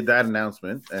we made that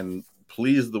announcement and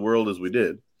pleased the world as we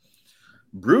did,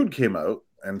 Brood came out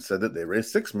and said that they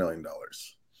raised $6 million.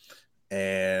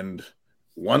 And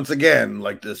once again,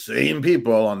 like the same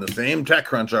people on the same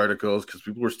TechCrunch articles, because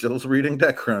people were still reading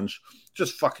TechCrunch,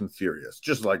 just fucking furious.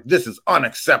 Just like, this is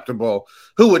unacceptable.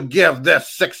 Who would give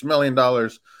this $6 million?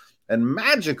 And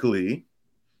magically,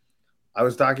 I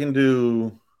was talking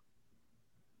to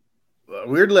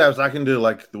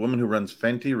like the woman who runs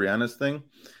Fenty, Rihanna's thing,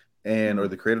 or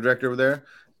the creative director over there,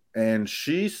 and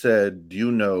she said, "Do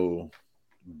you know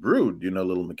Brood? Do you know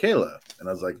Little Michaela?" And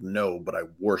I was like, "No, but I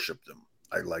worship them.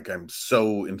 I'm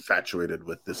so infatuated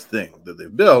with this thing that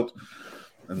they've built."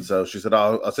 And so she said,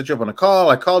 "I'll set you up on a call."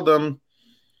 I called them.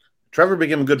 Trevor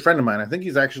became a good friend of mine. I think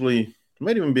he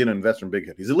might even be an investor in Big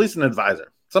Hit. He's at least an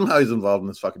advisor. Somehow he's involved in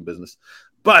this fucking business.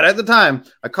 But at the time,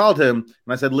 I called him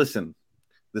and I said, "Listen,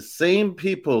 the same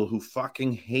people who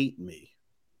fucking hate me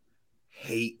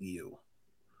hate you.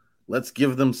 Let's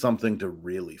give them something to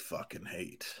really fucking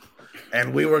hate."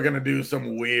 And we were going to do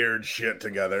some weird shit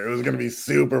together. It was going to be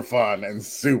super fun and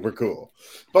super cool.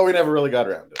 But we never really got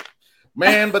around to it.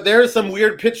 Man, but there's some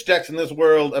weird pitch decks in this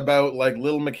world about like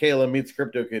Little Michaela meets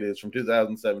CryptoKitties from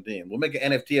 2017. We'll make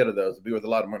an NFT out of those. It'll be worth a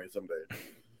lot of money someday.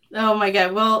 Oh my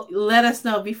God. Well, let us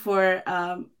know before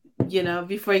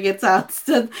before it gets out.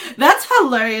 So that's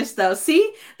hilarious though.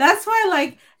 See, that's why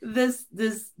like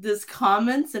this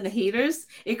comments and haters,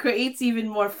 it creates even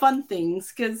more fun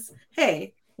things because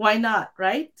hey, why not,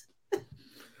 right?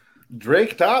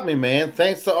 Drake taught me, man.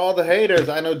 Thanks to all the haters,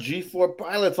 I know G4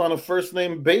 pilots on a first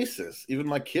name basis. Even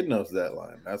my kid knows that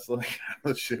line. That's like how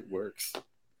the shit works.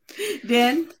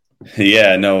 Dan?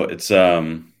 Yeah, no,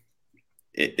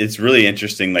 it's really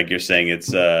interesting, like you're saying.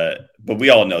 But we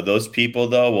all know those people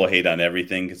though will hate on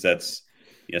everything because that's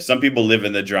some people live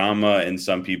in the drama and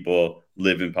some people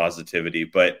live in positivity.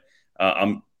 But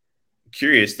I'm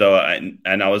curious though,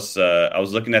 and I was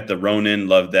looking at the Ronin.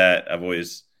 Love that. I've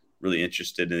always really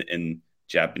interested in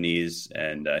Japanese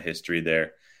and history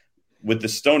there. With the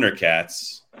Stoner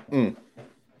Cats,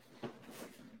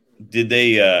 did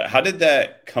they? How did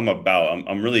that come about?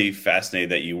 I'm really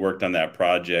fascinated that you worked on that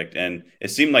project, and it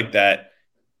seemed like that.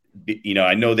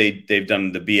 I know they've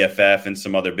done the BFF and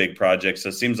some other big projects, so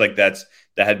it seems like that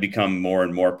had become more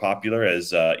and more popular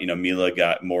as Mila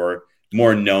got more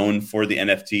known for the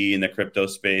NFT in the crypto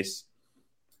space.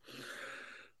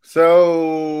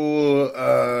 So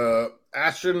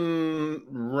Ashton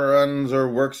runs or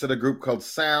works at a group called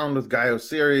Sound with Guy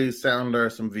Osiris. Sound are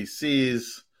some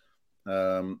VCs.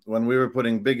 When we were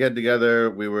putting Big Head together,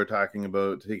 we were talking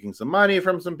about taking some money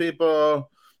from some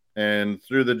people. And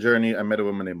through the journey, I met a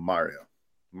woman named Maria.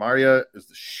 Maria is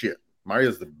the shit. Maria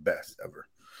is the best ever.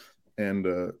 And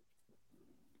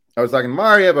I was talking to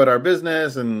Maria about our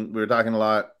business, and we were talking a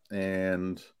lot.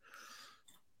 And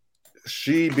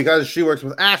because she works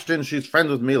with Ashton, she's friends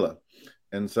with Mila.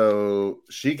 And so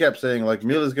she kept saying, like,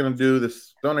 Mila's going to do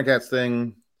this Stoner Cats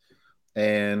thing.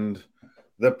 And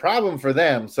the problem for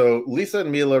them, so Lisa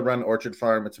and Mila run Orchard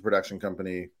Farm. It's a production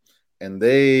company. And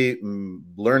they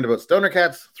learned about Stoner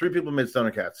Cats. 3 people made Stoner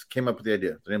Cats, came up with the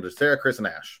idea. Their names are Sarah, Chris, and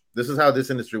Ash. This is how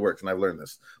this industry works, and I've learned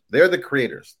this. They're the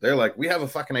creators. They're like, we have a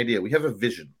fucking idea. We have a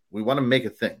vision. We want to make a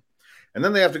thing. And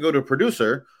then they have to go to a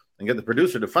producer and get the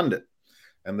producer to fund it.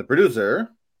 And the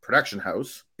production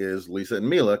house, is Lisa and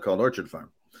Mila, called Orchard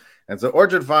Farm. And so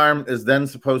Orchard Farm is then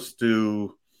supposed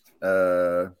to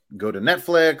go to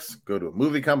Netflix, go to a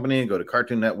movie company, go to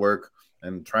Cartoon Network,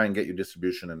 and try and get you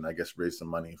distribution and I guess raise some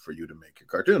money for you to make your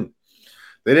cartoon.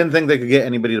 They didn't think they could get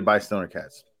anybody to buy Stoner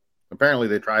Cats. Apparently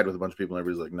they tried with a bunch of people and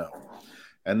everybody's like, no.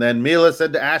 And then Mila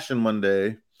said to Ashton one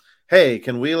day, hey,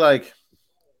 can we like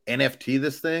NFT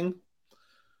this thing?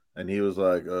 And he was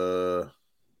like,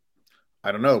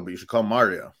 I don't know, but you should call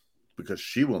Maria because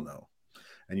she will know.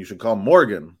 And you should call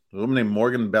Morgan, a woman named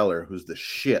Morgan Beller, who's the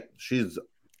shit. She's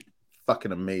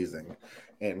fucking amazing.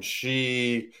 And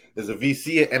she is a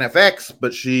VC at NFX,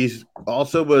 but she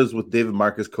also was with David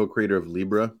Marcus, co-creator of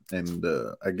Libra. And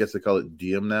I guess they call it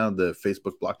Diem now, the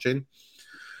Facebook blockchain.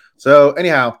 So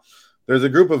anyhow, there's a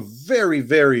group of very,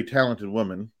 very talented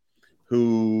women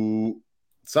who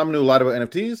some knew a lot about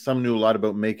NFTs, some knew a lot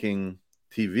about making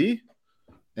TV.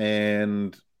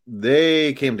 And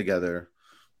they came together.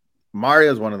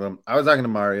 Maria's one of them. I was talking to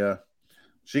Maria.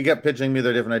 She kept pitching me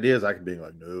their different ideas. I kept being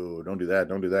like, no, don't do that.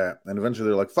 Don't do that. And eventually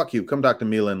they're like, fuck you. Come talk to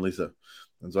Mila and Lisa.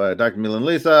 And so I talked to Mila and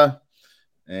Lisa.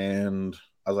 And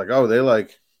I was like, oh,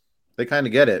 they kind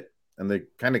of get it. And they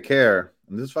kind of care.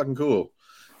 And this is fucking cool.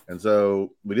 And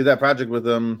so we did that project with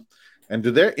them. And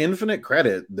to their infinite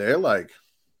credit, they're like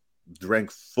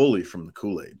drank fully from the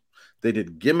Kool-Aid. They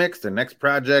did gimmicks. Their next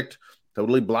project,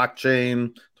 totally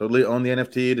blockchain, totally own the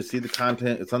NFT to see the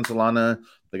content. It's on Solana.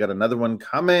 They got another one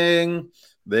coming.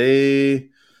 They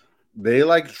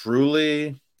like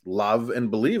truly love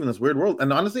and believe in this weird world.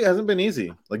 And honestly, it hasn't been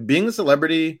easy. Like being a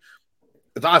celebrity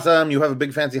it's awesome. You have a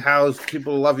big fancy house.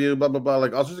 People love you, blah, blah, blah.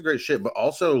 Like all sorts of great shit. But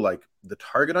also like the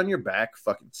target on your back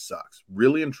fucking sucks.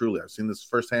 Really and truly. I've seen this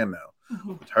firsthand now.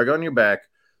 Mm-hmm. The target on your back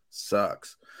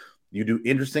sucks. You do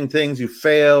interesting things. You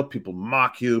fail. People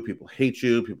mock you. People hate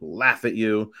you. People laugh at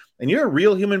you. And you're a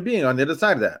real human being on the other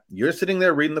side of that. You're sitting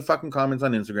there reading the fucking comments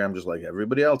on Instagram just like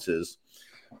everybody else is.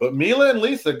 But Mila and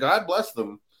Lisa, God bless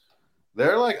them.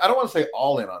 They're like, I don't want to say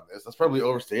all in on this. That's probably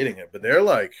overstating it. But they're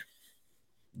like,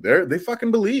 they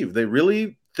fucking believe. They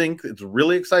really think it's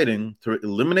really exciting to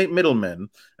eliminate middlemen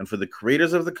and for the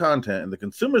creators of the content and the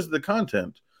consumers of the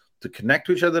content to connect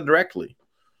to each other directly.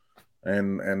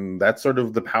 And that's sort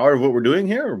of the power of what we're doing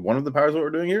here. Or one of the powers of what we're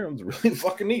doing here. It's really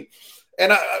fucking neat.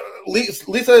 And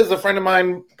Lisa is a friend of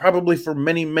mine probably for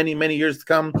many, many, many years to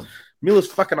come.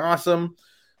 Mila's fucking awesome.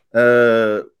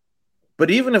 But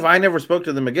even if I never spoke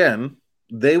to them again,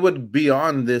 they would be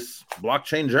on this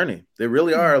blockchain journey. They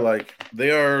really are. Like, they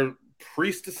are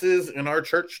priestesses in our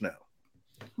church now.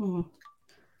 Mm-hmm.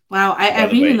 Wow, I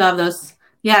really love those.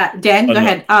 Yeah, Dan, go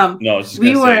ahead. No, I was just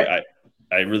gonna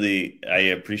say, I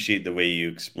appreciate the way you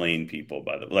explain people.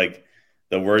 By the way, like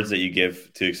the words that you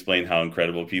give to explain how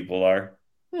incredible people are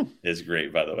is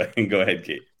great. By the way, and go ahead,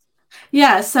 Kate.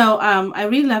 Yeah, so I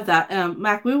really love that.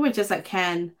 Mac, we were just at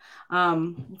Cannes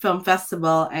Film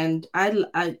Festival, and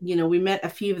I we met a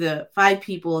few of the 5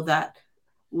 people that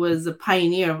was a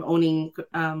pioneer of owning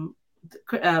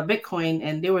Bitcoin,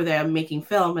 and they were there making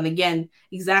film. And again,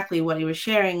 exactly what he was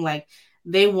sharing, like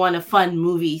they want to fund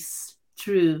movies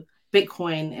through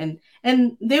Bitcoin,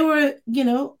 and they were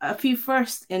a few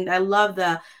first, and I love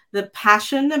the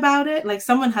passion about it. Like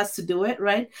someone has to do it,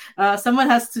 right? Someone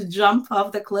has to jump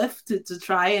off the cliff to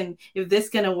try, and if this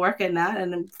gonna work or not,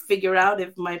 and then figure out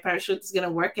if my parachute is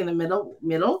gonna work in the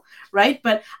middle, right?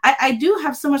 But I do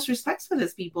have so much respect for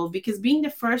these people, because being the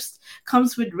first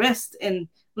comes with risk, and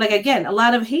like again, a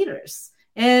lot of haters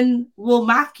and will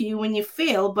mock you when you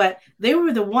fail, but they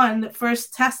were the one that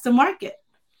first test the market.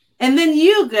 And then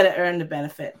you got to earn the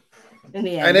benefit in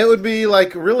the end. And it would be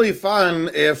like really fun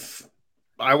if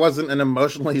I wasn't an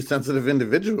emotionally sensitive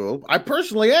individual. I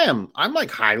personally am. I'm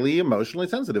like highly emotionally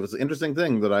sensitive. It's an interesting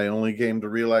thing that I only came to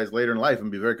realize later in life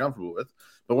and be very comfortable with.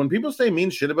 But when people say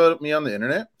mean shit about me on the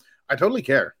internet, I totally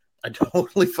care. I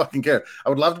totally fucking care. I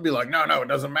would love to be like, no, it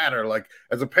doesn't matter. Like,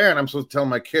 as a parent, I'm supposed to tell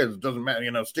my kids, it doesn't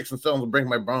matter. Sticks and stones will break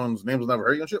my bones. Names will never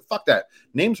hurt you and shit. Fuck that.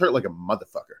 Names hurt like a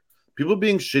motherfucker. People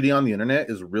being shitty on the internet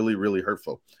is really, really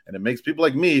hurtful. And it makes people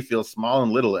like me feel small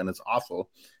and little, and it's awful.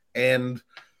 And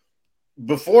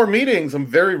before meeting some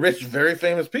very rich, very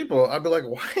famous people, I'd be like,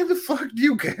 why the fuck do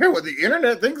you care what the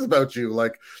internet thinks about you?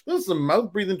 Like, those are some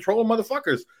mouth-breathing troll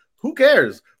motherfuckers. Who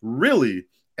cares? Really?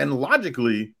 And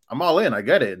logically, I'm all in. I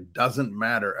get it. It doesn't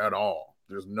matter at all.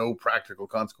 There's no practical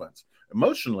consequence.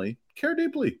 Emotionally, care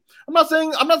deeply. I'm not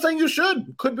saying you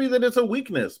should. Could be that it's a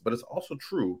weakness, but it's also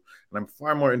true. And I'm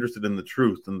far more interested in the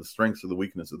truth than the strengths of the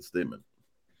weakness of the statement.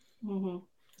 Mm-hmm.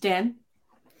 Dan?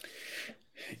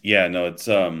 Yeah, no, it's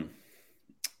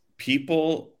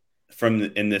people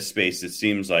in this space. It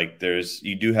seems like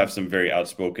you do have some very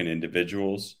outspoken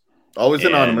individuals. Always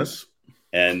anonymous.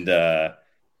 And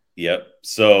yep.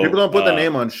 So people don't put their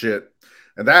name on shit.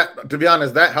 And that, to be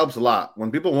honest, that helps a lot.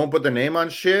 When people won't put their name on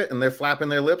shit and they're flapping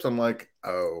their lips, I'm like,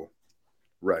 oh,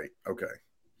 right, okay.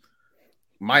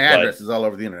 My address is all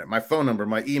over the internet. My phone number,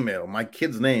 my email, my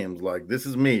kids' names. Like, this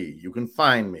is me. You can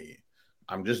find me.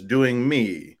 I'm just doing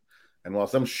me. And while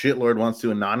some shitlord wants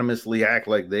to anonymously act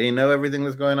like they know everything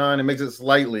that's going on, it makes it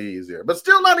slightly easier. But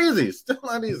still not easy.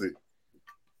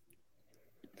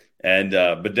 And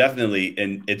but definitely,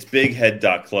 and it's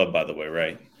bighead.club, by the way,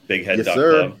 right? Bighead.club. Yes,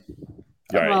 sir.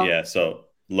 All right, yeah. So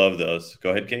love those. Go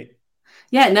ahead, Kate.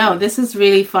 Yeah, no, this is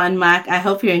really fun, Mac. I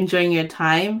hope you're enjoying your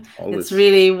time. Always. It's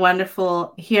really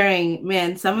wonderful hearing,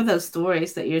 man, some of those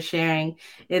stories that you're sharing.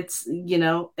 It's,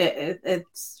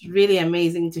 it's really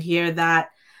amazing to hear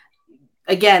that.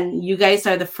 Again, you guys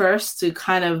are the first to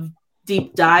kind of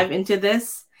deep dive into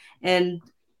this, and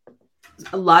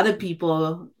a lot of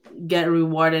people get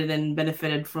rewarded and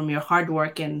benefited from your hard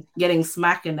work and getting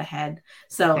smacked in the head.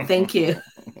 So thank you.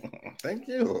 Thank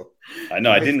you. I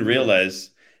know. I didn't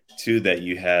realize too that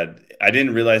I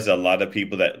didn't realize a lot of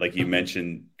people that, like you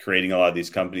mentioned, creating a lot of these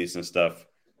companies and stuff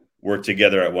worked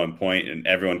together at one point, and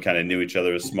everyone kind of knew each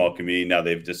other as a small community. Now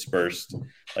they've dispersed,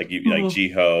 like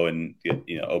Jiho and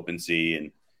OpenSea,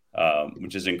 and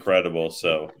which is incredible.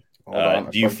 So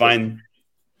do you find?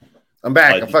 I'm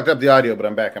back. I fucked up the audio, but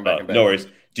I'm back. I'm back. No worries.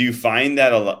 Do you find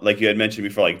that a lot, like you had mentioned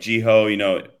before, like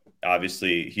Jiho,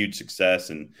 obviously huge success,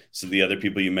 and so the other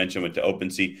people you mentioned went to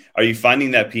OpenSea. Are you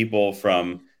finding that people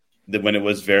from when it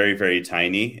was very, very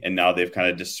tiny, and now they've kind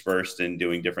of dispersed and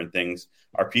doing different things.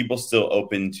 Are people still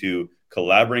open to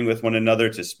collaborating with one another,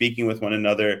 to speaking with one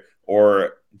another,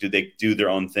 or do they do their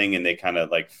own thing and they kind of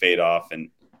like fade off and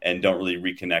don't really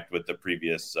reconnect with the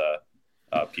previous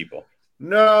people?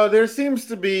 No, there seems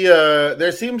to be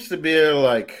a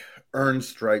like earn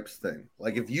stripes thing.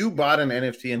 Like if you bought an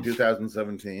NFT in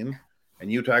 2017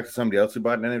 and you talk to somebody else who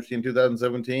bought an NFT in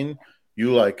 2017,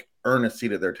 you like earn a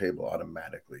seat at their table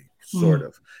automatically, sort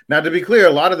of. Now, to be clear,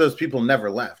 a lot of those people never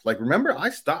left. Like, remember,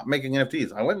 I stopped making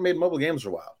NFTs. I went and made mobile games for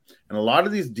a while. And a lot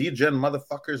of these degen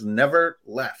motherfuckers never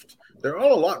left. They're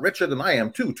all a lot richer than I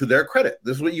am, too, to their credit.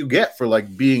 This is what you get for,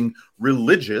 like, being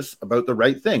religious about the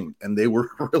right thing. And they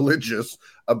were religious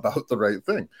about the right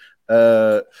thing.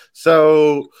 But,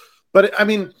 I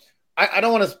mean, I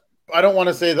don't want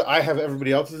to say that I have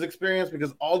everybody else's experience,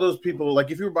 because all those people,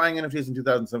 like if you were buying NFTs in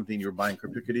 2017, you were buying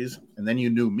CryptoKitties, and then you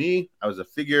knew me. I was a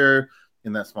figure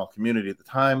in that small community at the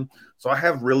time. So I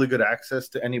have really good access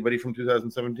to anybody from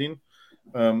 2017.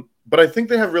 But I think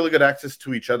they have really good access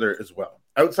to each other as well.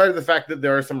 Outside of the fact that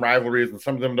there are some rivalries and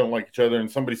some of them don't like each other and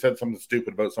somebody said something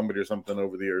stupid about somebody or something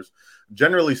over the years.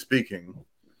 Generally speaking,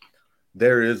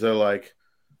 there is a like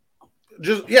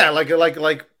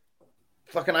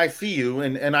fucking I see you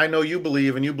and I know you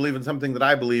believe in something that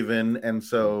I believe in, and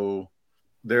so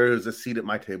there is a seat at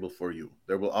my table for you.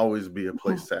 There will always be a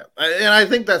place set. And I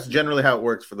think that's generally how it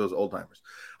works for those old timers.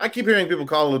 I keep hearing people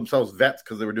call themselves vets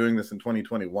because they were doing this in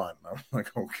 2021. I'm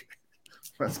like, okay,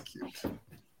 that's cute.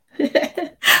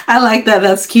 I like that.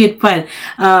 That's cute. But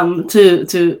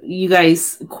to you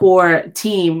guys core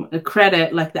team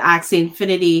credit, like the Axie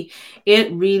Infinity,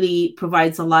 it really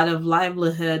provides a lot of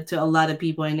livelihood to a lot of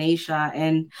people in Asia.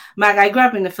 And Mac, I grew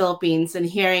up in the Philippines, and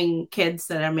hearing kids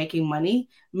that are making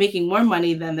more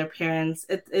money than their parents,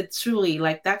 it's truly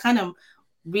like that kind of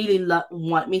really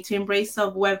want me to embrace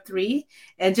of Web3.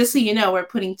 And just so you know, we're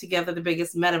putting together the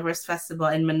biggest Metaverse festival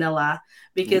in Manila,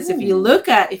 because if you look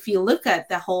at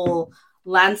the whole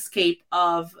landscape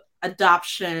of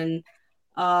adoption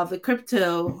of the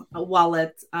crypto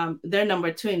wallet, they're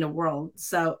number 2 in the world.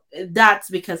 So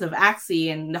that's because of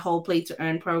Axie and the whole play to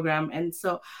earn program. And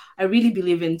so I really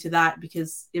believe into that,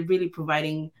 because it really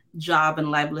providing job and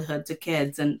livelihood to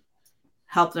kids and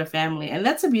help their family. And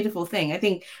that's a beautiful thing. I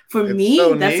think for me,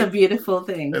 so that's neat. A beautiful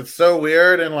thing. It's so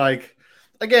weird. And like,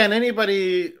 again,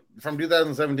 anybody from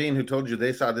 2017 who told you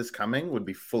they saw this coming would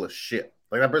be full of shit.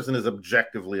 Like, that person is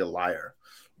objectively a liar.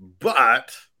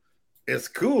 But it's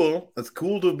cool. It's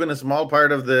cool to have been a small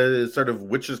part of the sort of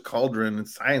witch's cauldron and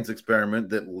science experiment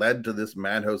that led to this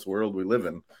madhouse world we live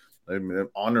in. I'm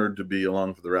honored to be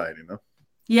along for the ride, you know?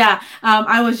 Yeah,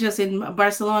 I was just in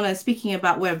Barcelona speaking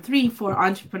about Web3 for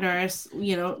entrepreneurs,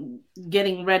 you know,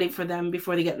 getting ready for them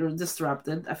before they get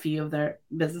disrupted, a few of their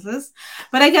businesses.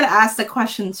 But I got asked a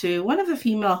question to one of the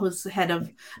female who's head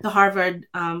of the Harvard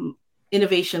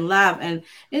Innovation Lab. And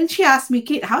she asked me,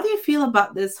 Kate, how do you feel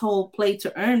about this whole play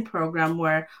to earn program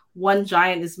where one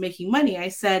giant is making money? I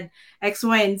said, X,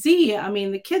 Y, and Z. I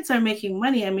mean, the kids are making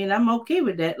money. I mean, I'm okay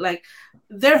with it. Like,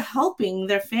 they're helping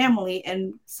their family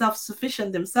and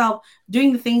self-sufficient themselves,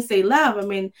 doing the things they love. I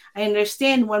mean, I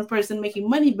understand one person making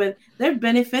money, but they're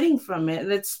benefiting from it.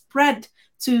 And it's spread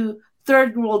to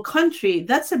third world country.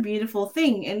 That's a beautiful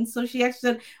thing. And so she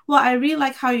actually said, well, I really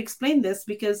like how you explain this,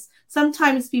 because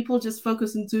sometimes people just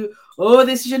focus into, oh,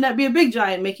 this should not be a big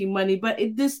giant making money, but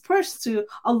it dispersed to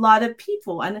a lot of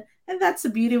people. And that's the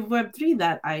beauty of Web3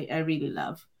 that I really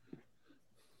love.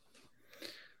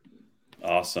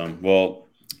 Awesome. Well,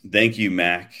 thank you,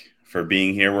 Mack, for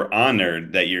being here. We're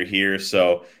honored that you're here.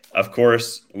 So, of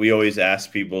course, we always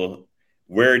ask people,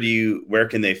 where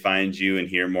can they find you and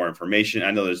hear more information?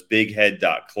 I know there's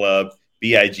bighead.club,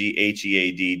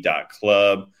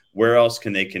 BIGHEAD.club. Where else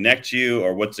can they connect you,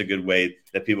 or what's a good way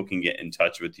that people can get in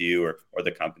touch with you or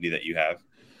the company that you have?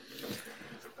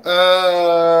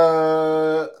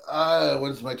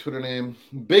 What's my Twitter name?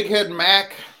 Bighead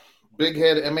Mack.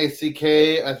 Bighead Mack,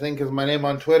 I think, is my name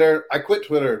on Twitter. I quit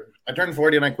Twitter. I turned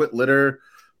 40 and I quit liquor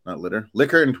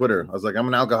and Twitter. I was like, I'm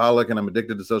an alcoholic and I'm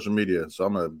addicted to social media, so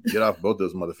I'm going to get off both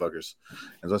those motherfuckers.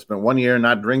 And so I spent 1 year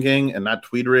not drinking and not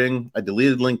tweetering. I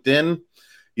deleted LinkedIn.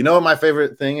 You know what my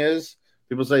favorite thing is?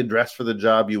 People say dress for the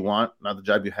job you want, not the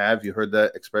job you have. You heard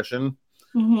that expression?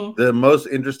 Mm-hmm. The most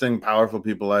interesting, powerful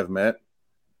people I've met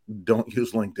don't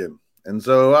use LinkedIn. And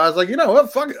so I was like, you know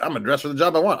what? Fuck it. I'm going to dress for the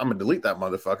job I want. I'm going to delete that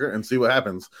motherfucker and see what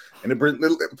happens. And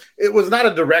it was not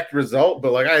a direct result,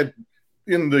 but like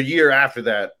in the year after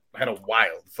that, I had a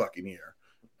wild fucking year.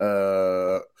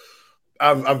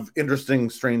 I've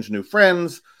interesting, strange new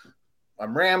friends.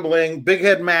 I'm rambling. Big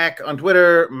Head Mack on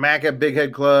Twitter, Mack at Big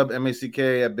Head Club, Mack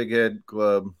at Big Head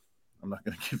Club. I'm not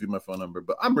going to give you my phone number,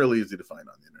 but I'm really easy to find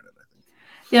on the internet, I think.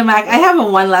 Yeah, Mac, I have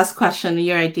one last question,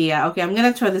 your idea. Okay, I'm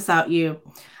going to throw this out you.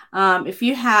 If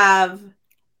you have,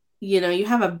 you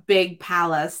have a big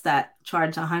palace that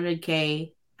charge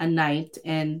 $100K a night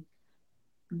and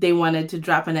they wanted to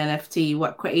drop an NFT,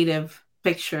 what creative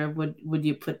picture would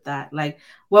you put that? Like,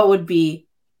 what would be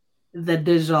the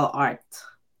digital art?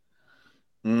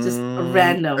 Just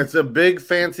random. It's a big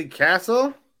fancy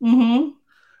castle. Mm-hmm.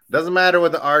 Doesn't matter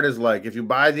what the art is like. If you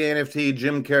buy the NFT,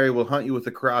 Jim Carrey will hunt you with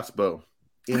a crossbow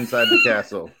inside the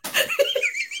castle.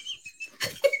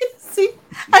 See,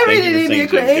 I really need to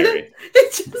creative.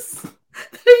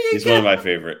 He's one of my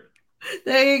favorite.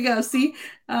 There you go. See,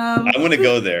 I want to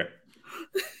go there.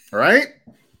 Right?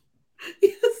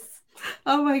 Yes.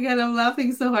 Oh my god, I'm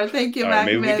laughing so hard. Thank you, Mac.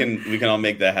 Maybe we can all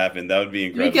make that happen. That would be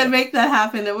incredible. We can make that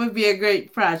happen. It would be a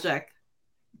great project.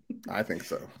 I think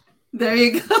so. There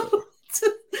you go.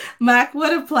 Mac,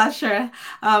 what a pleasure.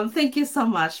 Thank you so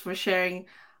much for sharing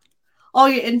all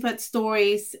your input,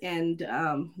 stories, and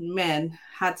man,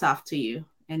 hats off to you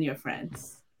and your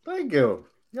friends. Thank you.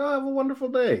 Y'all have a wonderful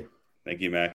day. Thank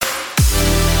you, Mac.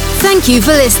 Thank you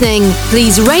for listening.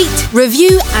 Please rate,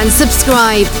 review, and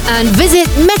subscribe. And visit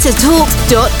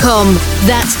metatalks.com.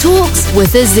 That's talks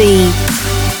with a Z.